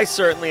show. I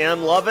certainly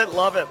am. Love it,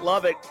 love it,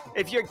 love it.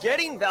 If you're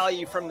getting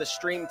value from the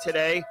stream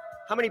today,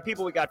 how many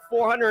people we got?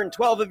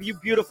 412 of you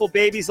beautiful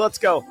babies. Let's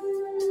go.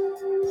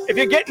 If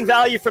you're getting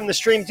value from the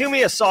stream, do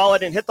me a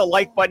solid and hit the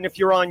like button if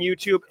you're on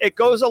YouTube. It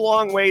goes a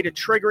long way to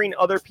triggering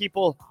other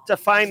people to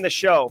find the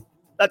show.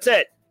 That's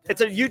it. It's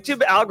a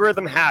YouTube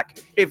algorithm hack.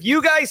 If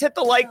you guys hit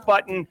the like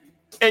button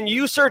and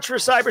you search for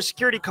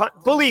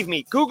cybersecurity, believe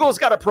me, Google's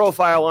got a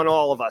profile on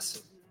all of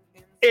us.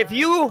 If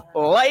you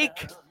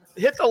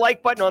hit the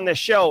like button on this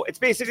show, it's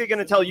basically going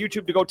to tell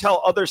YouTube to go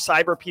tell other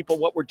cyber people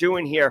what we're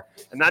doing here.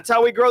 And that's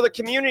how we grow the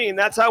community, and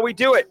that's how we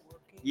do it.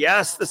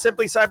 Yes, the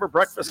Simply Cyber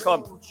Breakfast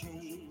Club.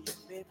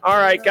 All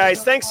right,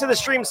 guys. Thanks to the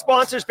stream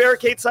sponsors,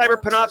 Barricade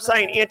Cyber,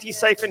 Panoptcy, and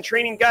Anti-Siphon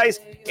Training. Guys,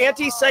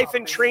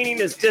 Anti-Siphon Training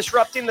is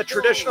disrupting the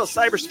traditional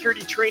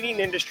cybersecurity training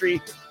industry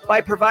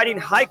by providing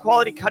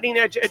high-quality,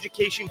 cutting-edge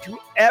education to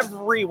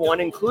everyone,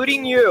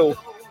 including you,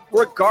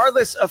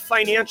 regardless of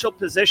financial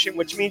position,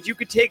 which means you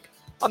could take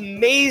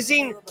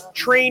amazing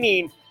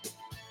training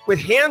with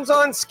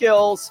hands-on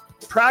skills,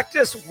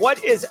 practice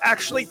what is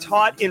actually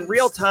taught in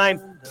real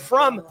time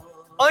from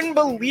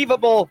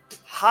unbelievable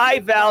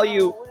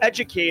high-value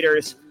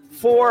educators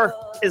for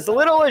as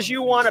little as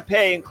you want to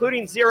pay,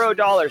 including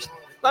 $0.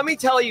 Let me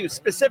tell you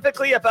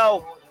specifically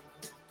about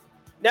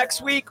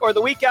next week or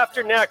the week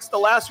after next, the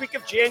last week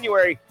of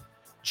January,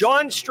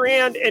 John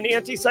Strand and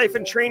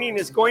Anti-Siphon Training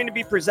is going to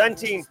be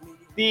presenting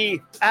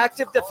the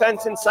Active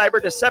Defense and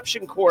Cyber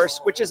Deception course,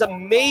 which is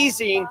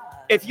amazing.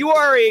 If you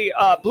are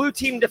a blue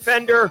team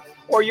defender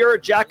or you're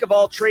a jack of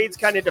all trades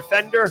kind of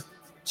defender,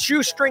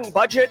 shoestring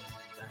budget,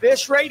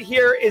 this right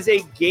here is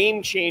a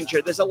game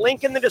changer. There's a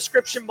link in the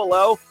description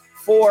below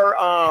for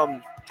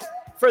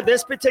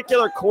this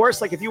particular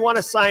course. Like if you want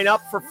to sign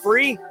up for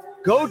free,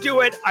 go do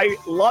it. I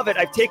love it.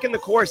 I've taken the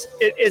course.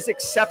 It is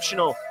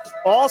exceptional.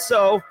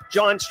 Also,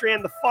 John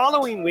Strand, the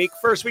following week,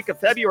 first week of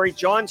February,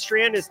 John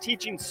Strand is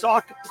teaching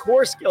SOC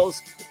core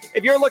skills.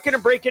 If you're looking to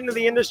break into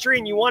the industry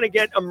and you want to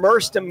get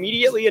immersed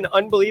immediately in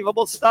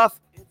unbelievable stuff,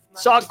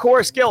 SOC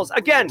core skills.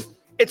 Again,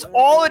 it's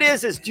all it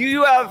is do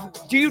you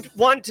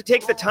want to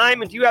take the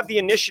time and do you have the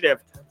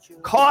initiative?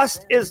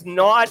 Cost is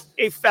not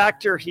a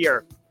factor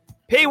here.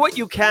 Pay what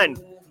you can.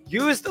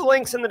 Use the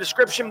links in the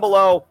description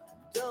below.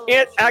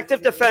 And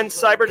Active Defense,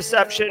 Cyber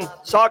Deception,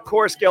 SOC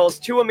core skills,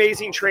 2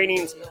 amazing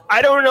trainings.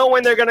 I don't know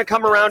when they're going to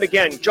come around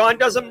again. John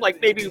does them like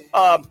maybe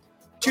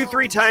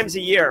 2-3 times a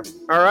year.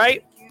 All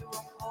right.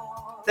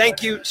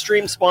 Thank you,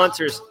 stream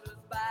sponsors.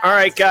 All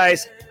right,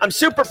 guys. I'm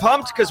super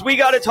pumped because we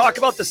got to talk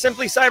about the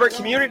Simply Cyber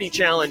Community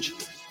Challenge.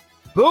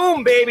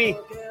 Boom, baby.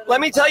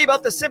 Let me tell you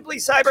about the Simply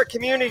Cyber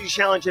Community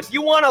Challenge. If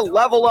you want to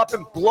level up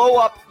and blow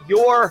up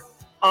your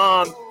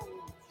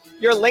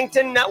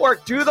LinkedIn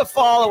network, do the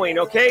following,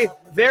 okay?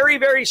 Very,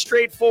 very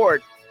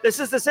straightforward.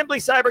 This is the Simply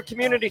Cyber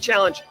Community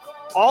Challenge.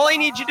 All I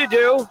need you to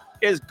do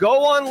is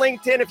go on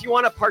LinkedIn if you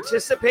want to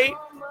participate.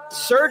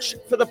 Search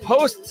for the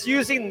posts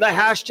using the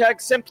hashtag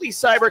Simply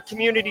Cyber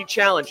Community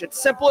Challenge.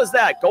 It's simple as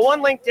that. Go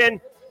on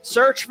LinkedIn,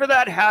 search for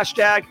that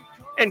hashtag,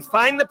 and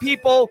find the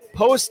people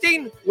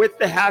posting with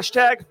the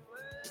hashtag,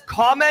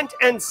 comment,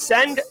 and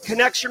send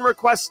connection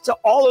requests to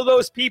all of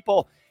those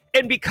people.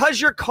 And because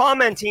you're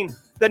commenting,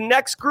 the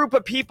next group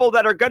of people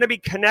that are going to be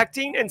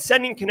connecting and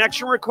sending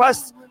connection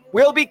requests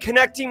will be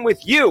connecting with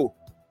you.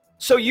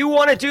 So you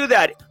want to do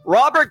that.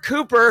 Robert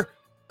Cooper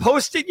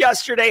posted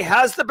yesterday,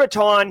 has the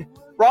baton.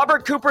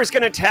 Robert Cooper is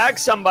going to tag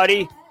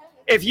somebody.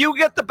 If you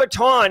get the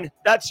baton,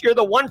 you're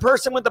the one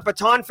person with the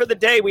baton for the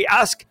day. We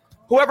ask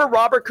whoever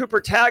Robert Cooper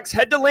tags,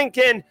 head to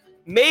LinkedIn,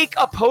 make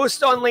a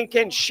post on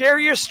LinkedIn, share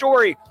your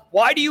story.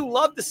 Why do you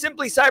love the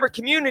Simply Cyber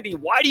community?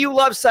 Why do you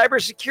love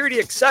cybersecurity,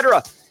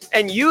 etc.?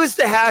 And use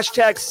the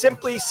hashtag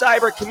Simply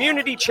Cyber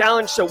Community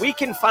Challenge so we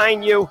can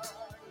find you.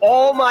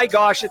 Oh my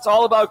gosh, it's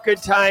all about good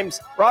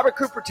times. Robert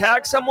Cooper,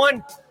 tag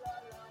someone.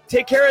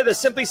 Take care of the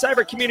Simply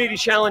Cyber Community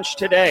Challenge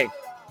today.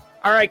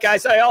 All right,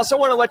 guys, I also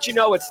want to let you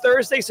know it's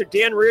Thursday, so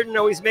Dan Reardon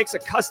always makes a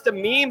custom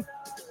meme.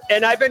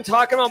 And I've been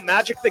talking about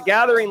Magic the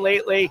Gathering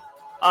lately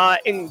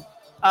in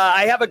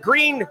I have a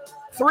green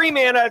 3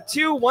 mana,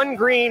 2, 1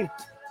 green.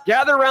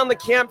 Gather around the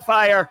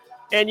campfire,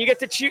 and you get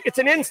to choose. It's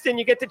an instant.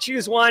 You get to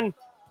choose one.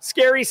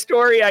 Scary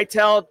story I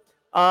tell.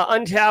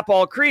 Untap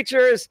all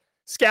creatures.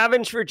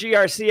 Scavenge for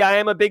GRC. I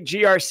am a big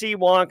GRC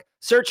wonk.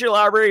 Search your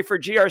library for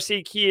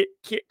GRC key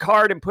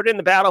card and put it in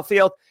the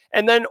battlefield.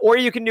 And then, or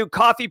you can do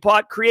coffee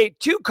pot. Create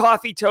 2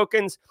 coffee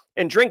tokens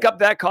and drink up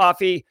that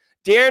coffee.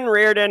 Dan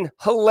Reardon,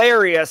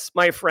 hilarious,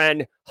 my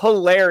friend,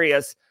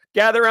 hilarious.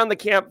 Gather around the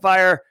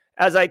campfire.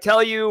 As I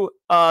tell you,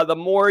 the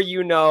more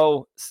you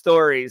know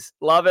stories.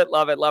 Love it,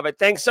 love it, love it.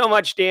 Thanks so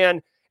much,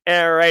 Dan.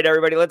 All right,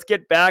 everybody, let's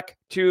get back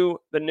to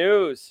the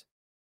news.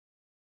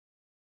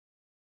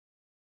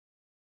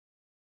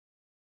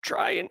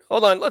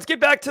 Hold on. Let's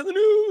get back to the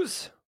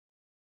news.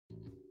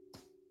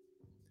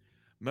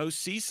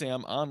 Most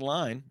CSAM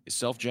online is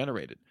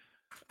self-generated.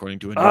 According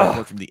to a new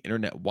report from the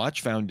Internet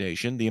Watch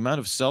Foundation, the amount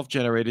of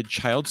self-generated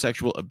child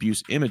sexual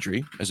abuse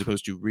imagery, as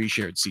opposed to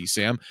reshared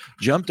CSAM,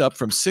 jumped up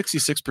from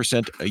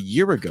 66% a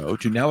year ago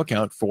to now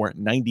account for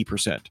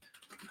 90%.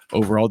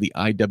 Overall, the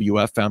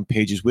IWF found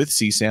pages with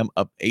CSAM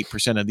up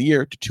 8% of the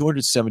year to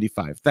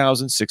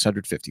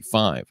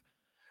 275,655.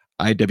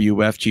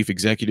 IWF Chief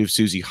Executive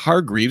Susie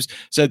Hargreaves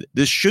said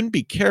this shouldn't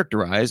be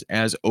characterized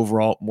as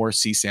overall more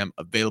CSAM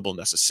available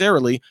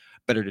necessarily.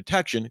 Better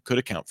detection could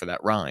account for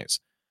that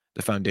rise.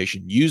 The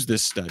foundation used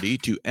this study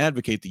to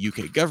advocate the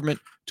UK government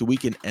to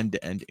weaken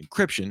end-to-end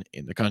encryption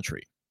in the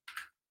country.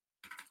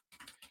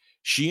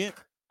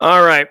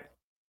 All right.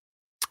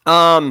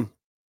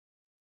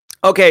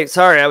 Okay,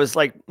 sorry, I was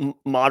like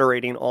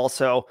moderating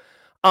also.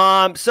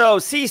 So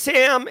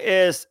CSAM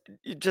is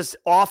just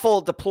awful,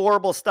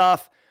 deplorable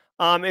stuff.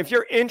 If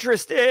you're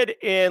interested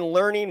in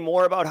learning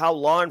more about how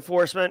law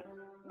enforcement,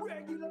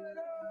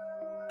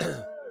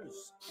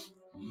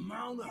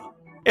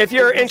 if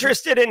you're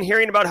interested in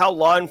hearing about how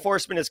law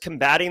enforcement is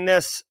combating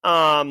this,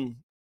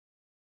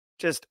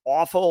 just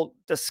awful,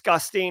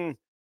 disgusting,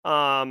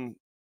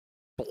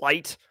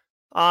 blight,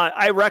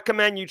 I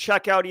recommend you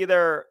check out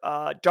either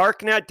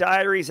Darknet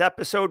Diaries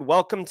episode,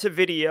 Welcome to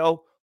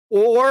Video,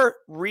 or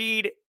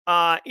read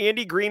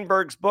Andy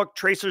Greenberg's book,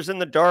 Tracers in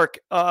the Dark.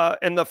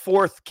 And the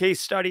 4th case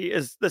study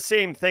is the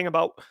same thing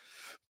about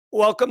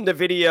Welcome to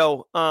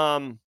Video.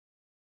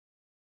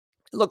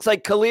 It looks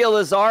like Khalil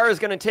Azar is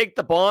going to take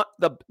the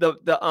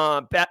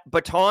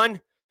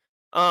baton.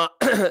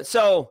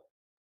 So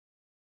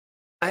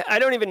I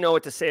don't even know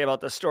what to say about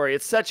this story.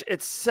 It's such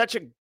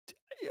a.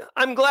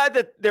 I'm glad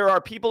that there are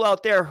people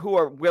out there who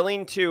are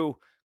willing to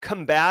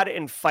combat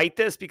and fight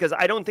this, because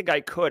I don't think I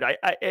could. I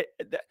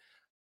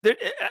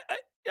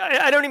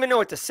don't even know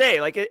what to say.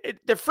 Like,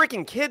 they're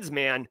freaking kids,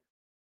 man.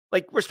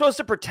 Like, we're supposed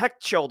to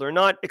protect children,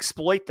 not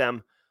exploit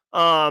them.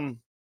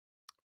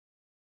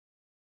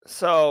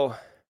 So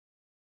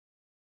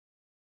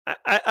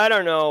I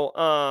don't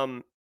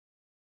know.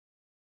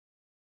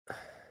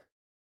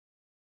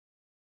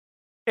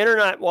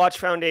 Internet Watch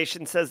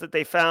Foundation says that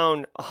they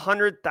found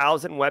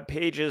 100,000 web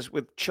pages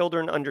with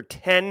children under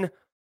 10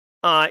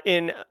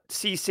 in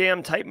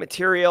CSAM type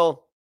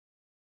material.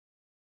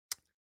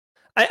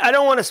 I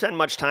don't want to spend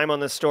much time on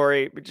this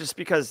story, but just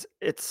because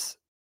it's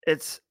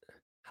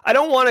I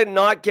don't want to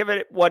not give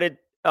it what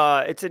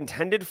it's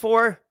intended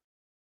for,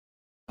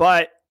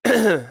 but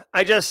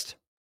I just,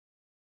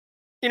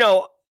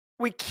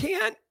 we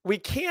can't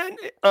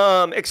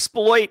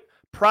exploit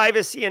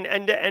privacy and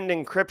end-to-end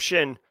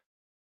encryption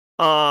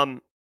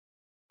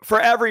for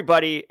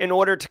everybody in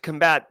order to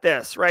combat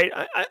this, right?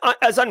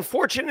 As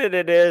unfortunate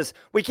it is,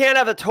 we can't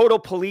have a total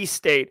police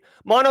state.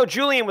 Mono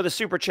Julian with a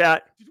super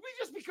chat. Did we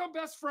just become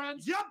best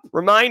friends? Yep.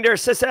 Reminder,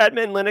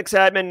 sysadmin, Linux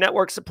admin,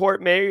 network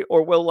support may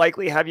or will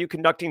likely have you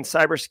conducting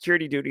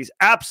cybersecurity duties.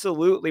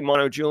 Absolutely,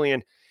 Mono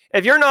Julian.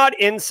 If you're not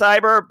in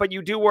cyber, but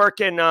you do work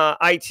in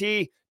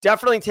IT,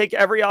 definitely take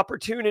every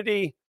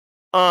opportunity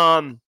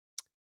to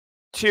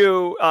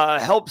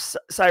help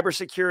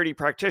cybersecurity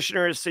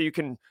practitioners so you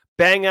can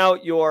bang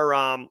out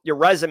your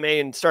resume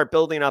and start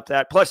building up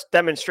that, plus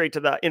demonstrate to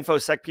the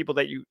InfoSec people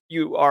that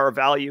you are a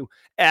value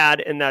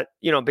add, and that,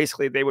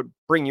 basically they would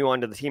bring you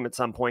onto the team at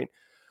some point.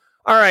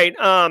 All right.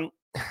 I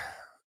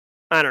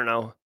don't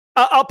know.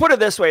 I'll put it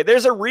this way.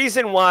 There's a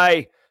reason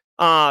why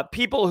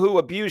people who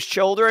abuse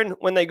children,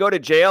 when they go to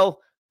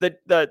jail,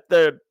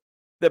 the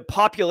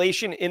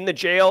population in the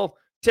jail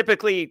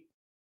typically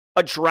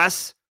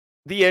address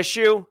the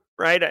issue,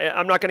 right?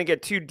 I'm not going to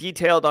get too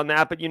detailed on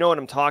that, but you know what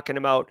I'm talking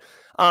about.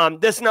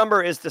 This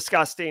number is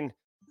disgusting.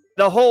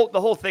 The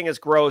whole thing is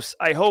gross.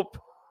 I hope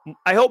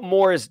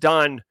more is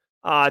done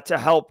to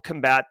help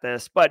combat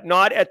this, but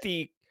not at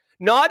the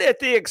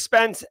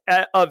expense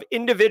of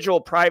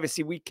individual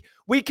privacy.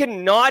 We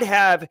cannot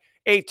have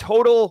a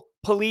total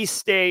police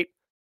state.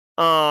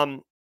 We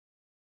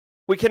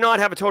cannot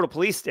have a total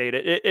police state.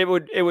 It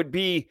would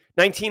be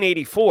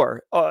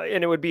 1984,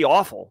 and it would be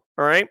awful.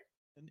 All right.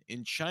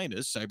 In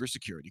China's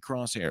cybersecurity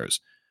crosshairs,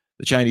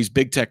 The Chinese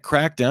big tech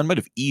crackdown might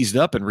have eased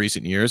up in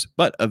recent years,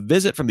 but a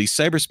visit from the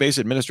Cyberspace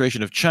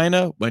Administration of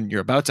China when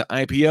you're about to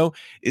IPO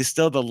is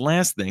still the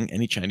last thing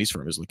any Chinese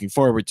firm is looking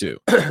forward to.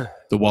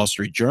 The Wall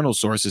Street Journal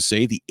sources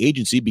say the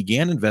agency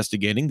began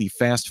investigating the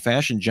fast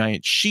fashion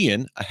giant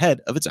Shein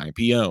ahead of its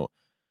IPO.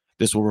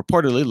 This will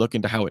reportedly look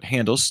into how it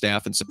handles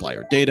staff and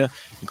supplier data,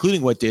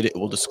 including what data it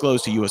will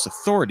disclose to U.S.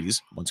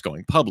 authorities once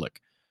going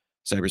public.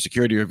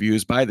 Cybersecurity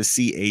reviews by the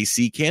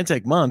CAC can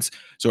take months,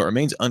 so it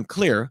remains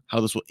unclear how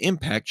this will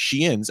impact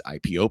Shein's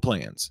IPO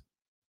plans.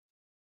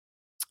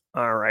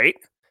 All right.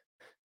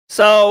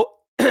 So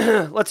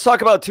let's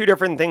talk about two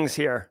different things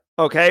here.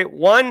 Okay.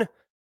 One,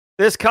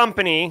 this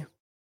company,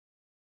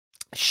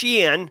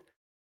 Shein,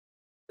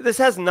 this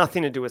has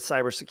nothing to do with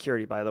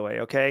cybersecurity, by the way.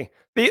 Okay.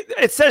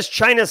 It says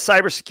China's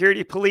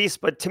cybersecurity police,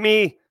 but to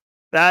me,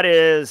 that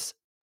is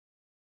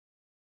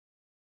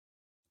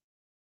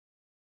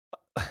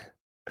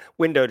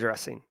window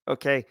dressing.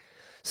 Okay.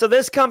 So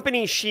this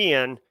company,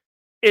 Shein,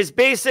 is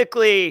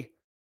basically,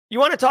 you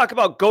want to talk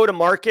about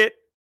go-to-market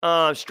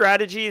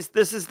strategies.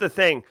 This is the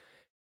thing.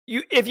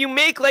 If you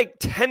make like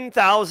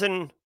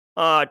 10,000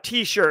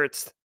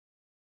 t-shirts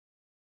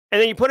and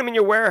then you put them in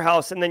your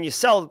warehouse and then you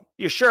sell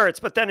your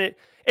shirts, but then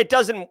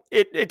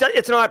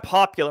it's not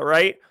popular,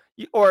 right?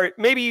 Or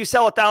maybe you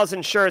sell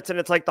 1,000 shirts and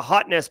it's like the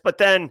hotness, but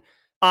then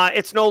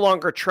it's no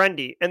longer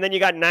trendy. And then you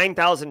got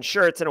 9,000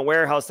 shirts in a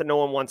warehouse that no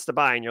one wants to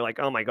buy. And you're like,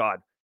 oh my God.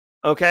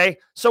 Okay.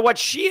 So what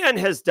Shein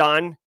has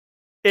done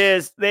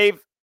is they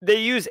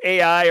use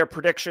AI or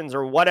predictions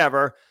or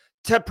whatever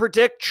to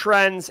predict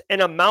trends and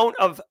amount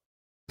of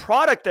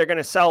product they're going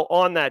to sell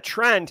on that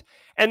trend.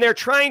 And they're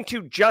trying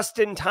to just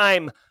in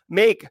time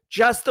make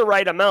just the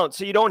right amount.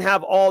 So you don't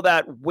have all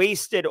that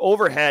wasted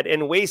overhead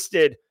and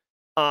wasted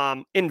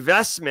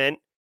investment.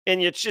 And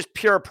it's just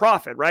pure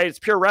profit, right? It's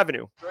pure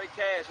revenue. Straight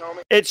cash,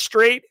 homie. It's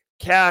straight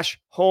cash,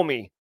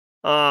 homie.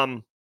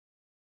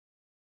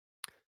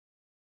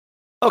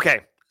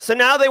 Okay. So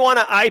now they want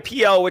to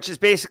IPO, which is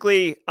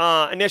basically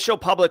initial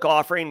public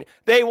offering.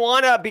 They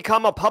want to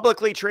become a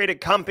publicly traded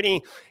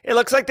company. It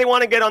looks like they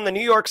want to get on the New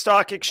York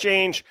Stock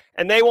Exchange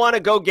and they want to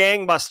go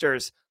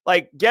gangbusters.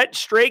 Like get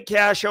straight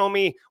cash,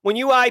 homie. When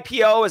you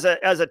IPO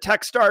as a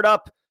tech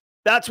startup,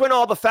 that's when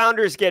all the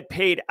founders get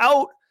paid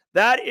out.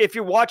 That if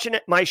you're watching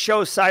my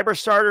show Cyber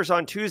Starters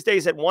on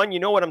Tuesdays at 1, you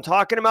know what I'm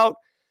talking about.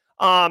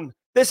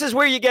 This is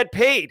where you get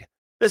paid.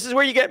 This is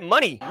where you get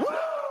money.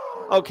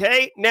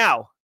 Okay,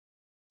 now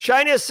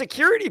China's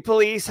security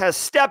police has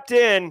stepped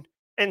in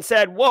and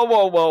said, whoa,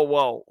 whoa, whoa,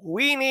 whoa.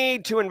 We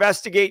need to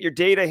investigate your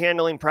data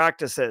handling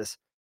practices.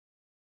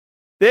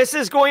 This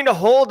is going to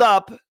hold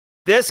up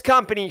this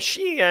company,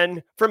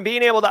 Shein, from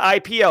being able to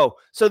IPO.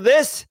 So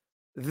this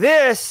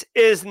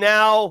is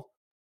now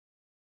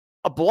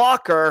a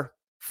blocker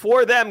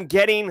for them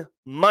getting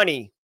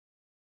money.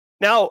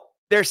 Now,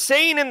 they're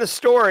saying in the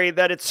story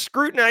that it's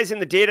scrutinizing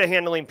the data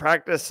handling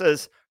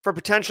practices for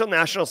potential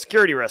national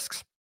security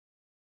risks.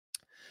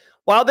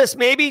 While this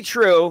may be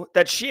true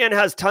that Shein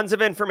has tons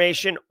of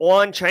information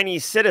on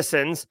Chinese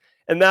citizens,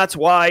 and that's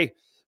why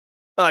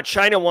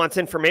China wants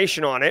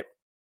information on it.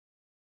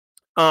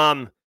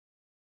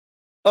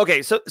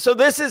 Okay, so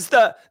this is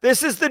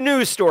the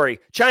news story.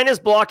 China's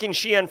blocking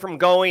Shein from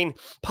going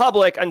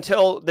public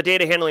until the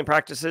data handling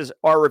practices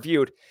are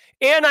reviewed.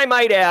 And I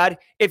might add,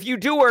 if you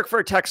do work for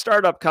a tech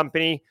startup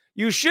company,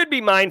 you should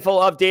be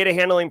mindful of data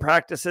handling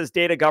practices,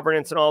 data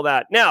governance, and all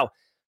that. Now,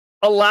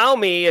 allow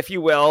me, if you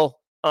will,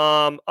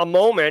 a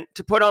moment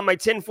to put on my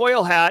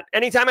tinfoil hat.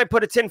 Anytime I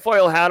put a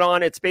tinfoil hat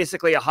on, it's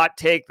basically a hot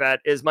take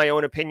that is my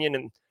own opinion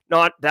and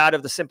not that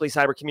of the Simply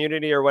Cyber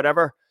community or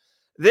whatever.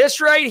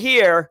 This right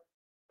here,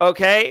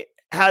 okay,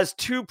 has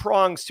two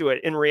prongs to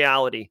it in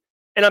reality.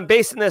 And I'm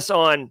basing this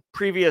on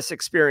previous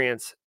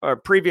experience or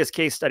previous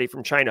case study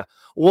from China.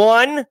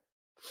 One,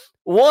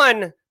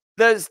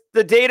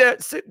 the data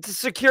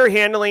secure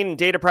handling and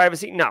data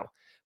privacy. No.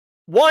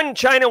 One,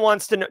 China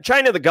wants to know,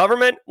 the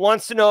government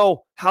wants to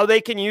know how they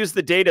can use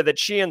the data that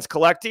Shein's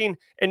collecting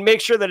and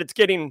make sure that it's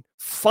getting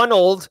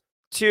funneled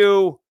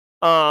to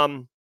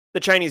the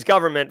Chinese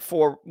government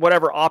for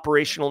whatever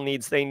operational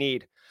needs they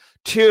need.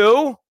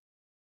 Two,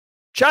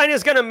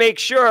 China's going to make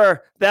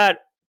sure that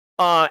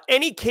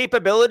any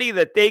capability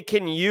that they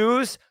can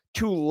use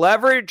to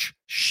leverage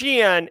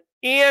Shein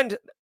and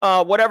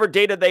whatever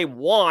data they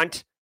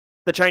want,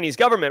 the Chinese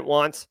government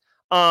wants,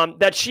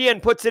 that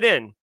Shein puts it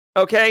in.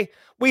 Okay.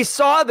 We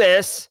saw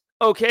this,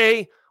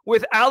 okay,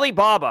 with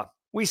Alibaba.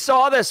 We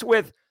saw this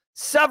with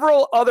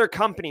several other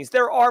companies.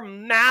 There are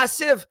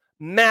massive,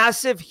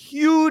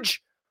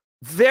 huge,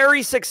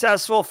 very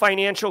successful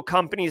financial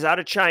companies out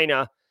of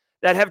China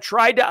that have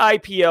tried to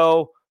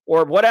IPO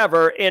or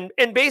whatever. And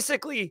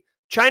basically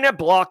China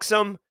blocks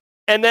them.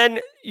 And then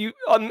you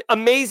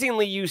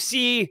amazingly, you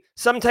see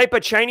some type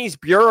of Chinese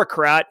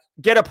bureaucrat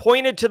get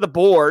appointed to the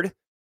board.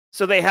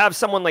 So they have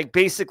someone like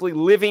basically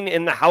living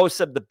in the house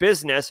of the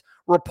business,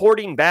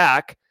 reporting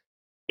back.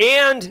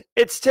 And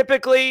it's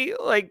typically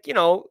like,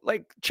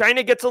 like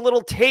China gets a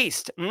little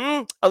taste.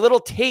 A little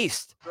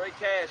taste. Straight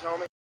cash,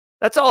 homie.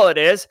 That's all it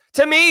is.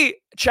 To me,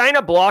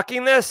 China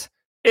blocking this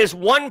is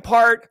one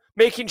part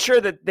making sure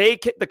that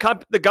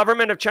the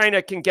government of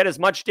China can get as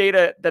much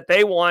data that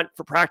they want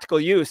for practical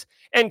use,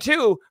 and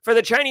two, for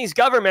the Chinese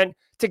government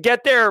to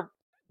get their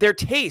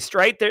taste,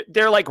 right?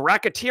 Their like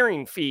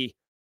racketeering fee.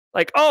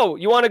 Like, oh,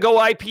 you want to go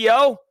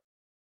IPO?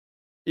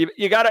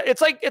 You gotta.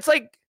 It's like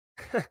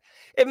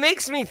it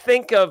makes me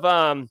think of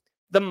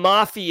the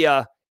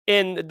mafia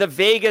in the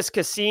Vegas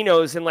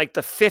casinos in like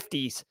the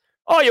 50s.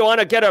 Oh, you want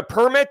to get a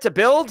permit to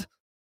build?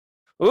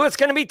 Ooh, it's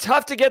going to be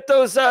tough to get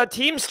those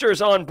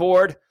Teamsters on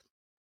board.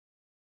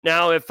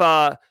 Now, if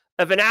an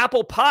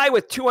apple pie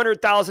with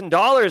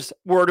 $200,000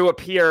 were to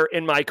appear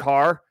in my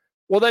car,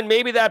 well, then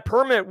maybe that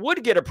permit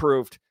would get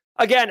approved.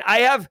 Again, I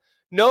have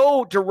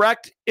no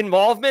direct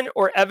involvement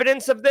or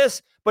evidence of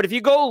this, but if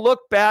you go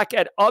look back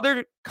at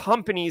other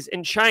companies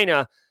in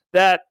China,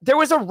 that there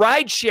was a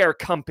rideshare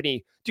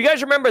company. Do you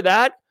guys remember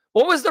that?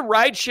 What was the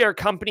rideshare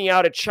company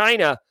out of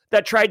China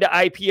that tried to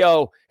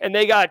IPO and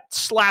they got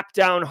slapped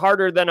down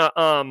harder than a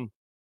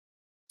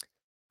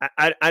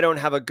I don't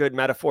have a good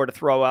metaphor to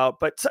throw out,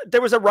 but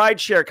there was a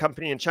rideshare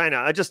company in China.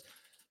 I just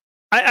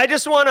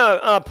want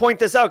to point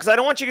this out because I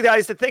don't want you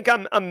guys to think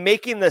I'm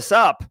making this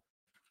up.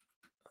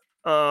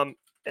 Hold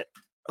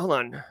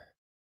on.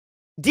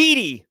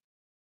 Didi.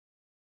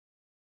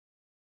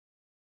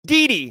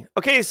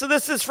 Okay, so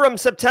this is from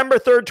September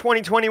 3rd,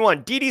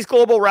 2021. Didi's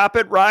global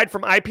rapid ride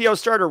from IPO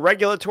starter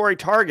regulatory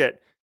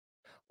target.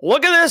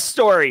 Look at this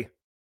story.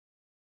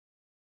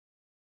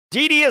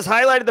 Didi has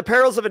highlighted the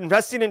perils of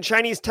investing in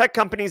Chinese tech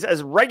companies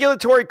as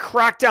regulatory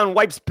crackdown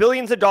wipes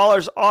billions of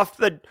dollars off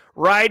the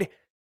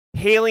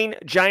ride-hailing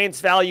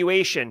giant's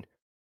valuation.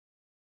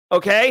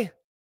 Okay?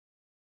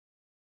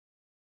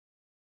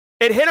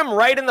 It hit him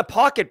right in the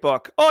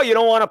pocketbook. Oh, you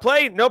don't want to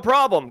play? No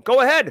problem.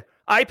 Go ahead.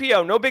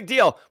 IPO, no big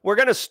deal. We're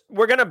gonna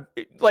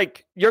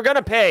like, you're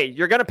gonna pay.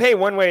 You're gonna pay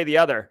one way or the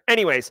other.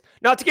 Anyways,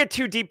 not to get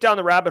too deep down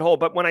the rabbit hole,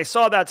 but when I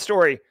saw that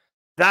story,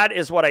 that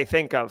is what I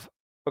think of.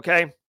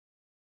 Okay.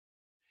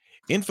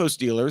 Info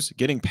stealers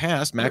getting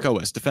past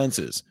macOS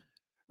defenses.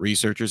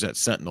 Researchers at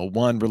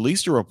SentinelOne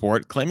released a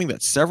report claiming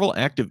that several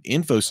active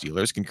info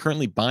stealers can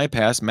currently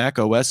bypass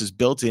macOS's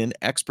built-in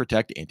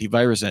XProtect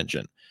antivirus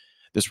engine.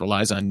 This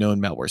relies on known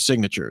malware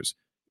signatures.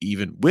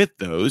 Even with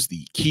those,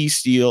 the Key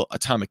Steal,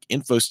 Atomic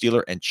Info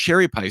Stealer, and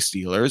Cherry Pie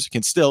stealers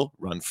can still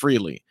run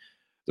freely.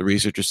 The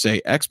researchers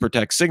say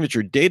XProtect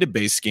signature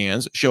database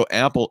scans show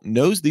Apple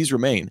knows these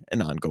remain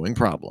an ongoing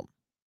problem.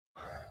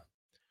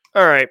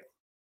 All right.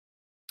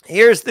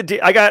 Here's the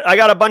I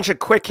got a bunch of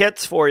quick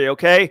hits for you,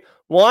 okay?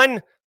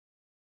 One,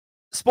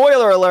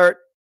 spoiler alert,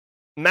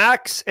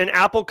 Macs and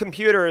Apple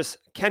computers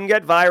can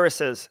get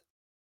viruses.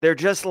 They're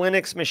just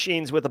Linux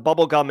machines with a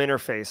bubblegum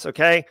interface,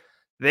 okay?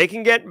 They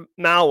can get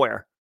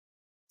malware.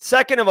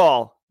 Second of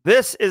all,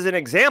 this is an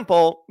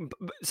example.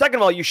 Second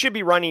of all, you should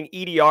be running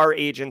EDR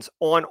agents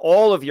on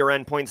all of your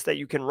endpoints that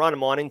you can run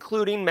them on,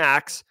 including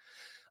Macs.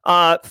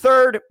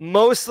 Third,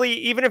 mostly,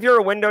 even if you're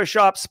a Windows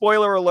shop,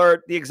 spoiler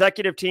alert, the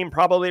executive team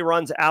probably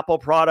runs Apple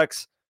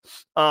products.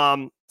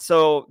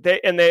 So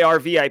they are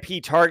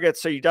VIP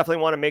targets. So you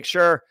definitely want to make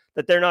sure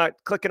that they're not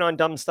clicking on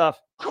dumb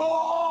stuff.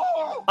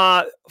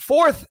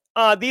 Fourth,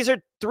 these are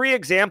three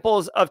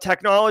examples of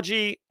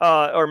technology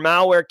or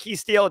malware: Key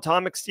Steal,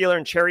 Atomic Stealer,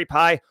 and Cherry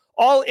Pie.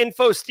 All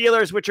info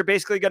stealers, which are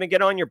basically going to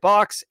get on your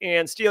box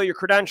and steal your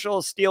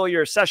credentials, steal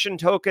your session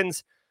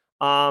tokens,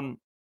 steal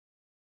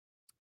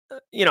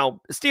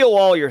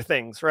all your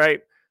things, right?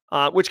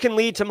 Which can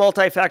lead to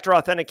multi-factor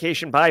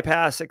authentication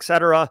bypass,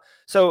 etc.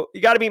 So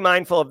you got to be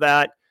mindful of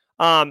that.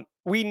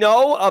 We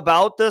know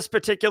about this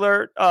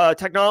particular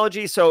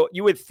technology, so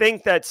you would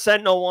think that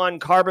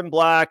SentinelOne, Carbon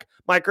Black,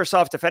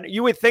 Microsoft Defender,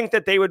 you would think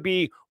that they would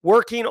be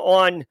working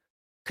on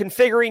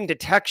configuring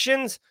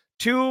detections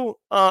to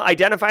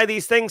identify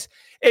these things.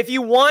 If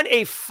you want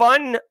a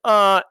fun,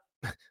 I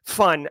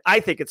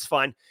think it's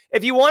fun.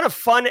 If you want a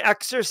fun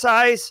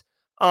exercise,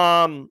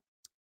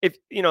 if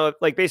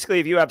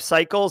you have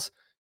cycles,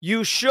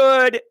 you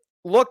should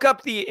look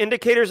up the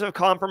indicators of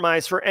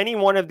compromise for any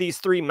one of these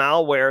three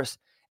malwares,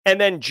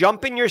 and then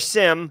jump in your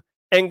SIM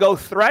and go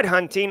threat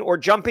hunting, or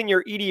jump in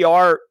your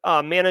EDR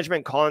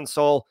management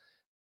console,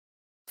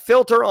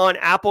 filter on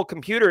Apple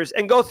computers,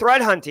 and go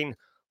threat hunting.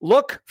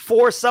 Look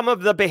for some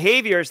of the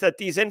behaviors that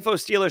these info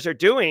stealers are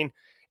doing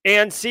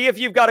and see if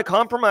you've got a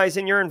compromise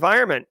in your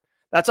environment.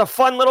 That's a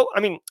fun little,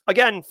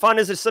 again, fun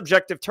is a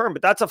subjective term,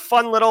 but that's a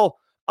fun little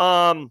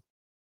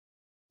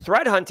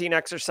threat hunting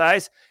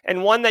exercise,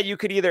 and one that you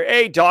could either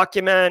A,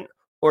 document,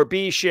 or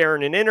B, share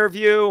in an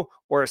interview,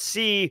 or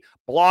C,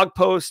 blog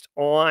post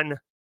on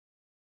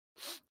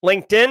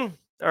LinkedIn.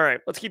 All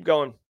right, let's keep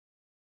going.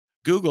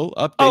 Google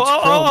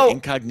updates Chrome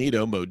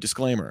incognito mode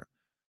disclaimer.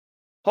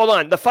 Hold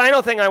on. The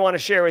final thing I want to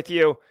share with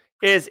you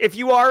is, if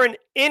you are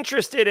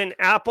interested in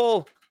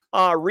Apple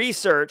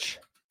research,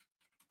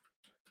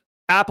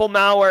 Apple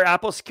malware,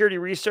 Apple security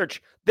research,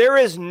 there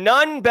is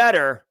none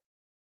better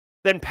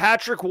than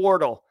Patrick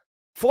Wardle,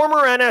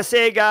 former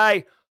NSA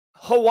guy,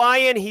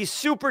 Hawaiian. He's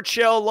super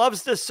chill,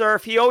 loves to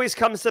surf. He always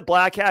comes to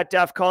Black Hat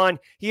DEF CON.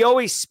 He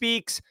always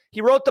speaks.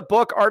 He wrote the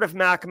book, Art of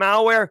Mac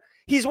Malware.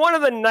 He's one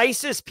of the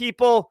nicest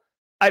people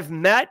I've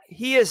met.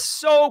 He is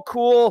so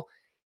cool.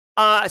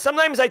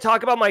 Sometimes I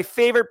talk about my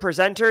favorite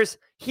presenters.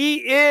 He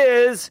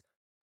is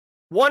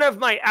one of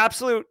my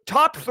absolute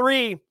top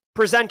 3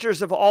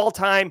 presenters of all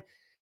time.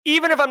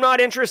 Even if I'm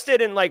not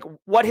interested in like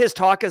what his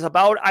talk is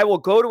about, I will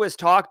go to his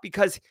talk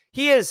because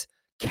he is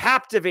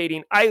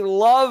captivating. I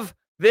love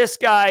this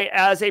guy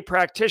as a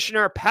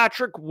practitioner,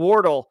 Patrick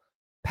Wardle.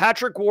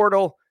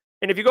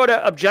 And if you go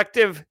to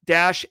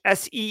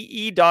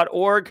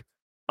objective-see.org,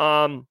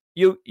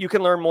 you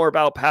can learn more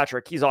about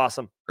Patrick. He's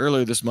awesome.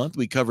 Earlier this month,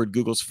 we covered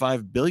Google's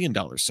 $5 billion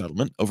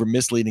settlement over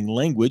misleading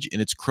language in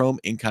its Chrome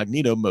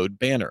incognito mode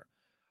banner.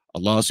 A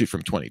lawsuit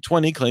from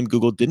 2020 claimed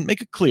Google didn't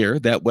make it clear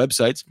that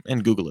websites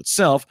and Google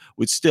itself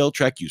would still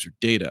track user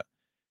data.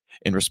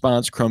 In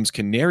response, Chrome's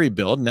Canary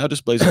build now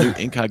displays a new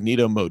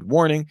incognito mode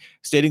warning,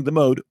 stating the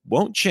mode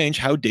won't change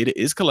how data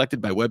is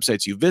collected by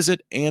websites you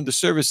visit and the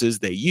services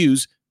they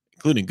use,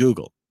 including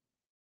Google.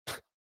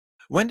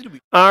 When did we?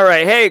 All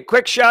right. Hey,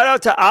 quick shout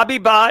out to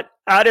Abibot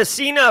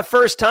Adesina,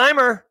 first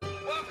timer.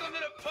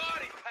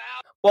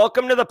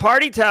 Welcome to the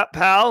party,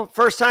 pal.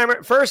 First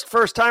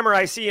timer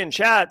I see in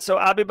chat. So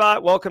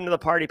Abibot, welcome to the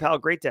party, pal.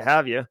 Great to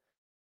have you.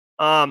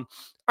 All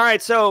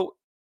right. So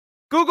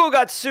Google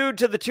got sued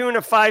to the tune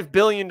of $5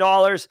 billion.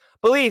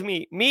 Believe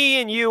me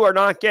and you are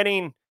not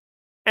getting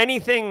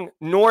anything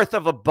north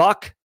of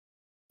 $1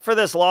 for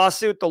this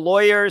lawsuit. The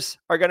lawyers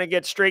are going to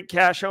get straight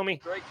cash,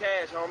 homie. Straight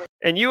cash, homie.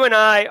 And you and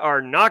I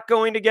are not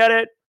going to get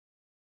it.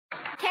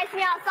 Catch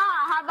me outside.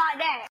 How about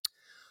that?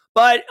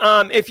 But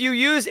if you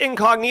use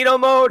incognito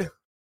mode,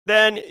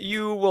 then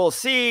you will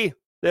see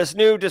this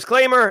new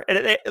disclaimer. And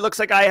it looks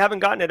like I haven't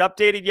gotten it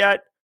updated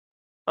yet.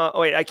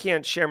 Wait, I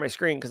can't share my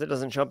screen because it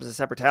doesn't show up as a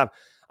separate tab.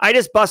 I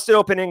just busted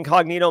open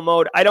incognito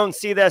mode. I don't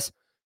see this.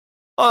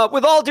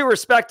 With all due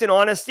respect and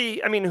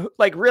honesty, I mean,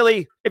 like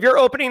really, if you're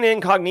opening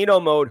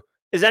incognito mode,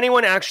 is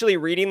anyone actually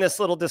reading this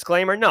little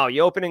disclaimer? No,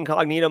 you open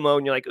incognito mode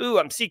and you're like, ooh,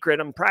 I'm secret,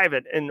 I'm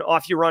private, and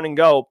off you run and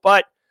go.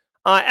 But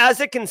as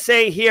it can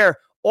say here,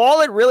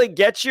 all it really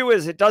gets you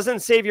is it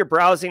doesn't save your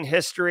browsing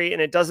history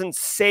and it doesn't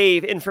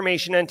save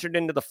information entered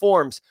into the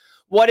forms.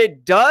 What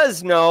it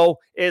does know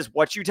is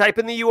what you type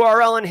in the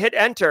URL and hit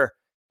enter.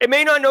 It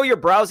may not know your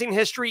browsing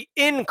history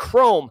in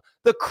Chrome.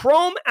 The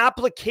Chrome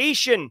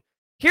application,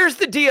 here's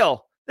the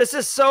deal. This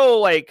is so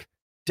like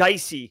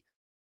dicey.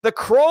 The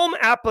Chrome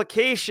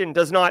application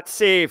does not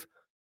save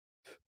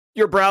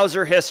your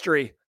browser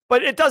history,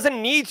 but it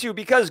doesn't need to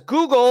because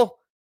Google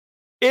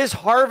is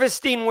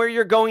harvesting where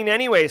you're going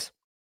anyways.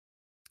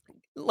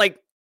 Like,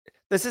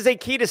 this is a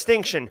key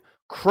distinction.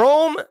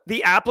 Chrome,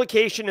 the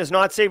application, is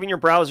not saving your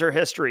browser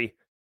history,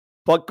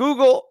 but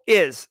Google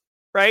is,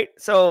 right?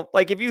 So,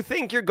 like, if you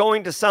think you're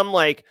going to some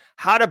like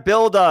how to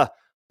build how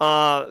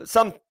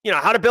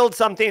to build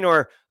something,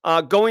 or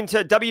going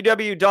to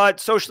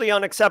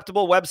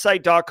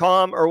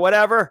www.sociallyunacceptablewebsite.com or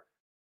whatever,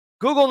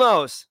 Google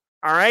knows.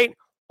 All right.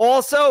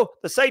 Also,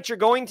 the site you're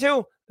going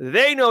to,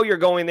 they know you're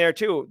going there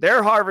too.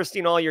 They're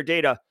harvesting all your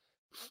data.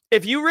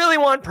 If you really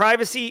want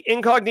privacy,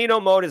 incognito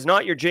mode is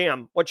not your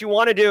jam. What you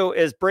want to do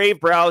is Brave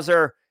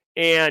browser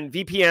and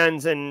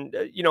VPNs and,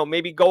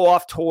 maybe go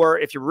off Tor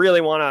if you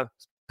really want a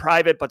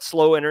private but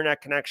slow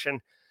internet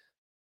connection.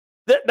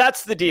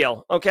 That's the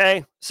deal.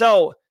 Okay.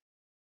 So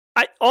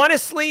I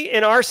honestly,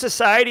 in our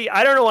society,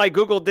 I don't know why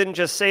Google didn't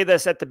just say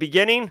this at the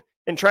beginning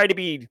and try to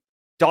be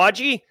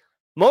dodgy.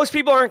 Most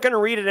people aren't going to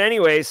read it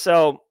anyway.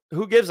 So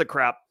who gives a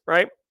crap,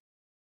 right?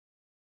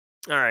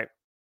 All right.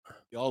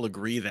 We all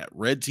agree that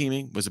red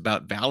teaming was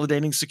about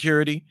validating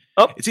security.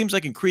 Oh. It seems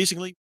like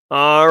increasingly.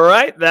 All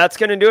right. That's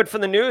going to do it for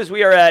the news.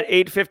 We are at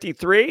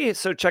 8:53.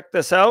 So check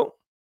this out.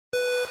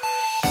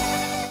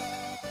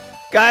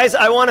 Guys,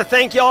 I want to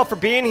thank y'all for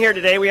being here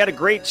today. We had a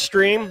great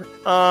stream.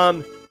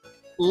 Oh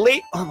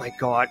my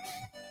God.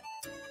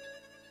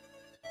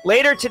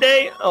 Later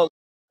today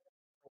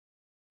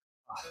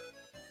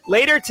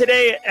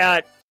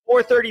at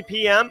 4:30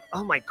 p.m.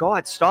 Oh my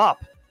God,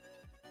 stop.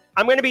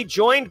 I'm going to be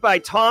joined by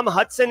Tom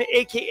Hudson,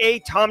 aka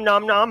Tom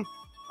Nom Nom.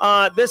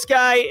 This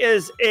guy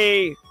is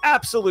a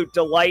absolute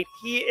delight.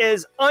 He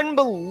is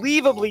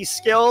unbelievably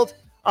skilled.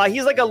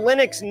 He's like a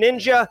Linux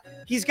ninja.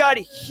 He's got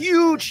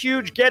huge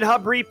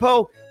GitHub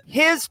repo.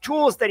 His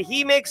tools that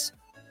he makes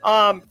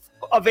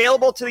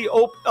available to the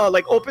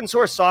open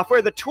source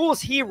software, the tools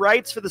he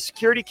writes for the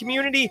security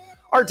community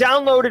are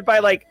downloaded by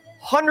like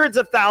hundreds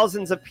of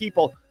thousands of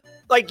people.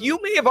 Like, you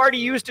may have already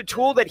used a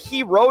tool that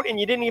he wrote and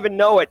you didn't even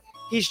know it.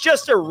 He's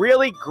just a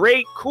really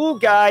great, cool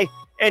guy,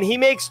 and he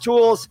makes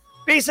tools.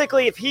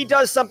 Basically, if he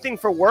does something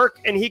for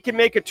work and he can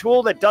make a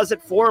tool that does it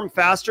for him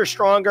faster,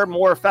 stronger,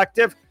 more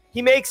effective,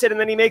 he makes it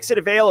and then he makes it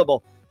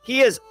available.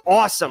 He is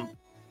awesome.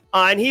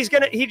 And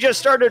he just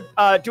started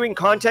doing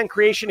content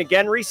creation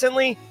again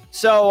recently.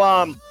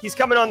 So he's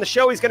coming on the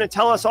show. He's going to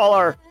tell us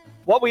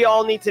what we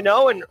all need to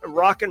know and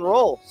rock and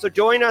roll. So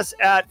join us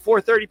at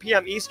 4:30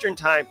 p.m. Eastern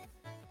time.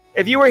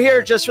 If you were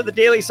here just for the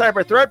daily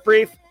cyber threat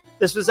brief,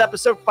 This was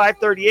episode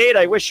 538.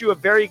 I wish you a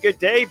very good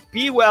day.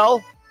 Be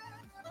well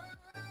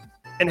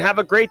and have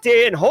a great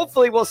day. And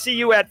hopefully we'll see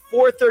you at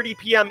 4:30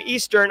 p.m.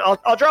 Eastern.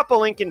 I'll drop a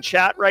link in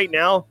chat right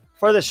now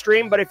for the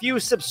stream. But if you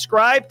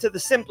subscribe to the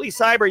Simply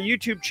Cyber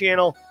YouTube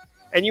channel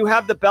and you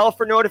have the bell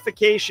for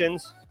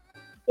notifications,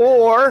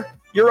 or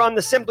you're on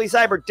the Simply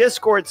Cyber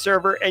Discord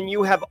server and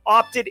you have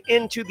opted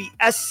into the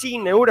SC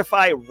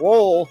Notify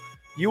role,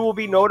 you will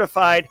be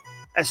notified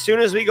as soon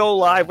as we go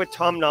live with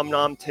Tom Nom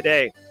Nom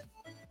today.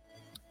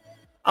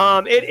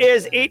 It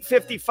is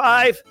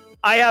 8:55.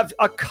 I have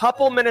a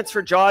couple minutes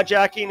for jaw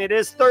jacking. It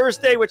is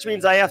Thursday, which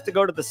means I have to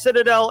go to the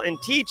Citadel and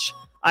teach.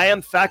 I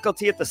am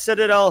faculty at the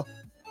Citadel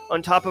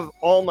on top of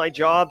all my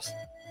jobs.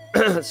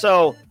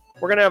 So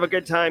we're going to have a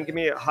good time. Give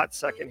me a hot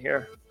second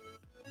here.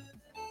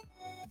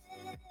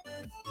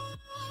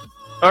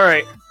 All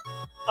right.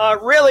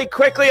 Really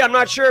quickly, I'm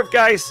not sure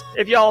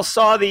if y'all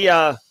saw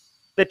the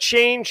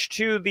change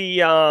to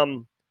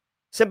the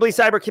Simply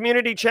Cyber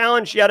Community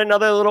Challenge. Yet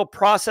another little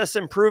process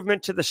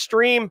improvement to the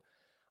stream.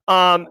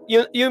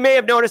 You may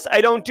have noticed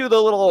I don't do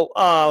the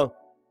little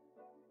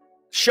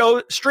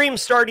stream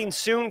starting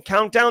soon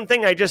countdown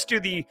thing. I just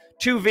do the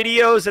 2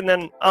 videos and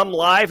then I'm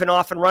live and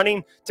off and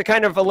running to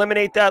kind of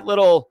eliminate that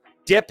little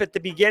dip at the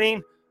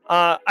beginning.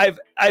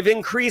 I've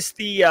increased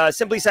the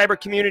Simply Cyber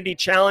Community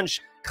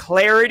Challenge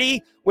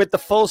clarity with the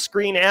full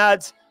screen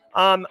ads.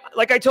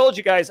 Like I told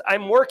you guys,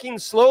 I'm working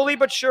slowly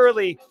but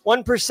surely,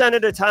 1%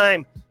 at a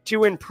time,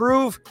 to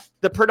improve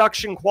the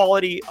production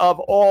quality of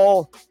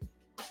all,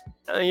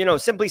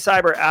 Simply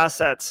Cyber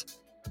assets.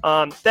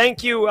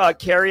 Thank you,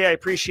 Carrie. I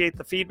appreciate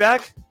the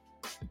feedback.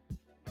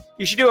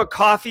 You should do a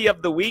coffee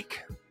of the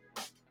week.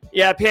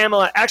 Yeah,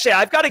 Pamela. Actually,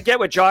 I've got to get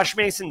with Josh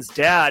Mason's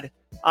dad.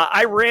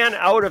 I ran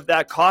out of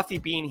that coffee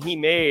bean he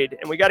made,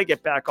 and we got to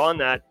get back on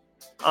that.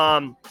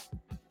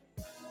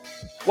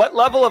 What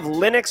level of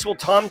Linux will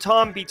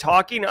TomTom be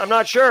talking? I'm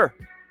not sure.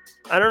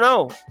 I don't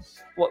know.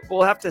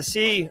 We'll have to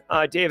see,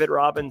 David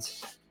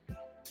Robbins.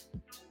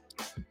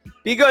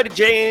 Be good,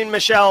 Jane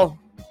Michelle.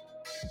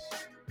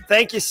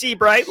 Thank you,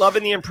 Seabright.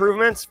 Loving the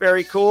improvements.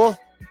 Very cool.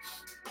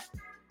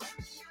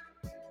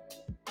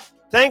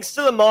 Thanks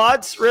to the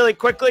mods. Really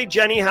quickly,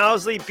 Jenny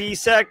Housley,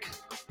 BSEC,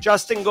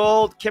 Justin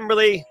Gold,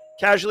 Kimberly,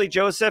 Casually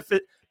Joseph.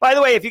 By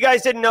the way, if you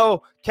guys didn't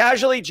know,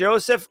 Casually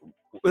Joseph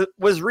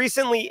was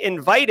recently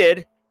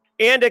invited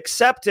and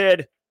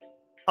accepted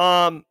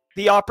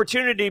the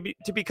opportunity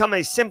to become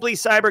a Simply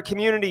Cyber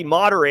community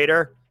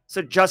moderator.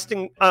 So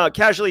Justin,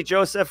 Casually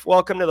Joseph,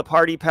 welcome to the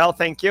party, pal.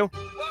 Thank you. Welcome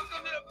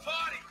to the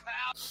party,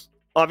 pal.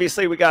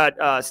 Obviously, we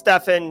got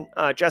Stefan,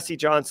 Jesse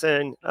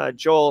Johnson,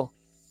 Joel,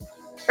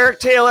 Eric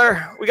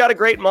Taylor. We got a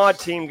great mod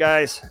team,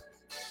 guys.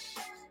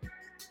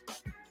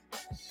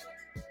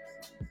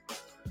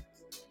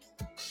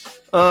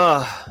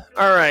 All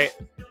right.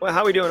 Well,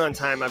 how are we doing on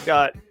time? I've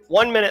got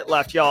 1 minute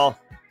left, y'all.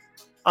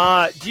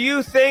 Do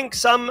you think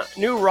some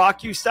new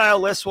RockU style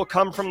lists will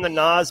come from the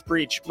Nas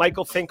breach?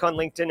 Michael Fink on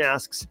LinkedIn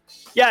asks.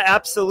 Yeah,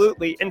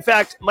 absolutely. In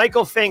fact,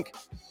 Michael Fink,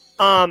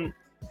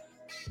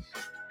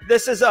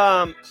 this is,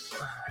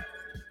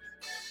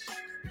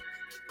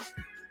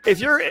 if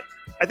you're,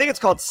 I think it's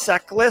called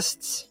sec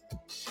lists.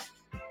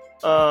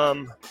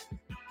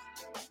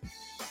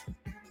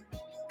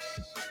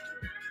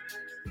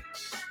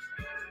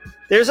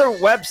 There's a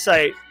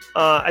website.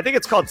 I think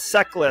it's called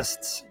sec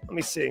lists. Let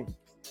me see.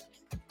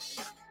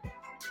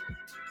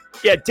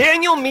 Yeah,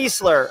 Daniel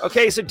Miesler.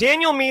 Okay, so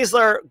Daniel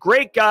Miesler,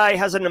 great guy,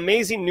 has an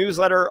amazing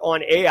newsletter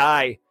on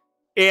AI.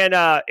 And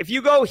if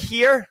you go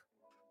here,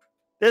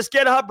 this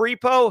GitHub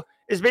repo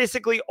is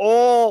basically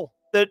all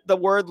the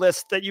word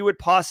list that you would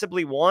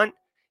possibly want.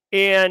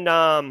 And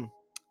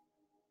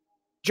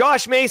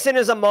Josh Mason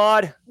is a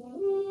mod.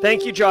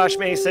 Thank you, Josh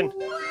Mason.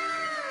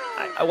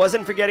 I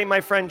wasn't forgetting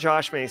my friend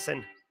Josh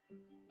Mason.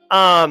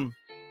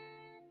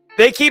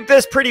 They keep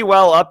this pretty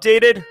well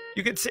updated.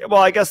 You can see,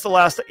 well, I guess the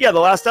last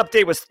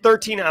update was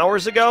 13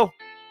 hours ago.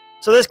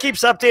 So this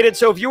keeps updated.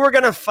 So if you were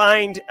going to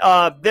find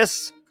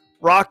this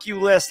RockU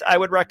list, I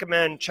would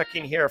recommend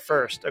checking here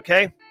first,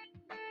 okay?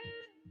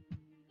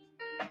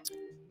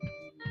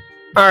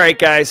 All right,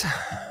 guys.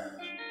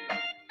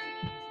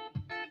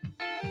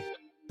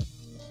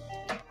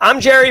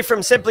 I'm Jerry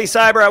from Simply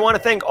Cyber. I want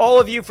to thank all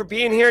of you for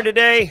being here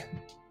today.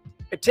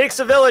 It takes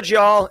a village,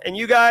 y'all, and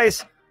you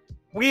guys,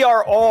 we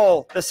are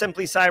all the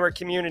Simply Cyber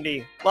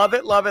community. Love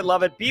it, love it,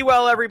 love it. Be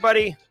well,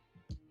 everybody.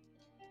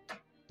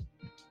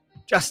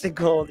 Justin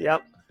Gold,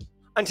 yep.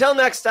 Until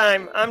next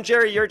time, I'm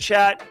Jerry, your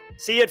chat.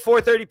 See you at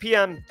 4:30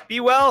 p.m. Be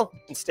well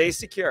and stay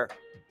secure.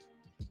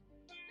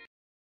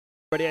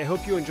 I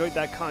hope you enjoyed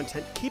that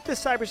content. Keep the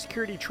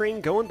cybersecurity train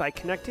going by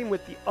connecting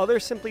with the other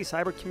Simply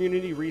Cyber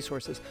community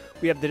resources.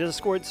 We have the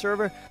Discord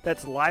server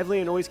that's lively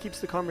and always keeps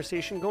the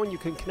conversation going. You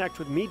can connect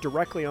with me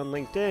directly on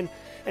LinkedIn.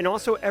 And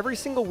also every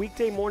single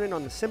weekday morning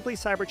on the Simply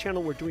Cyber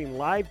channel, we're doing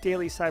live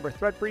daily cyber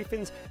threat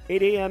briefings,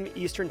 8 a.m.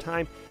 Eastern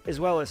time, as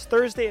well as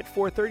Thursday at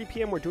 4:30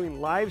 p.m. We're doing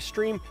live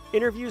stream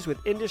interviews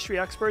with industry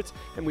experts,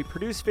 and we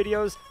produce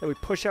videos that we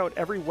push out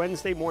every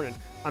Wednesday morning.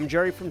 I'm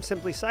Jerry from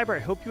Simply Cyber. I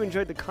hope you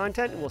enjoyed the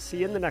content, and we'll see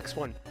you in the next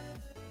one.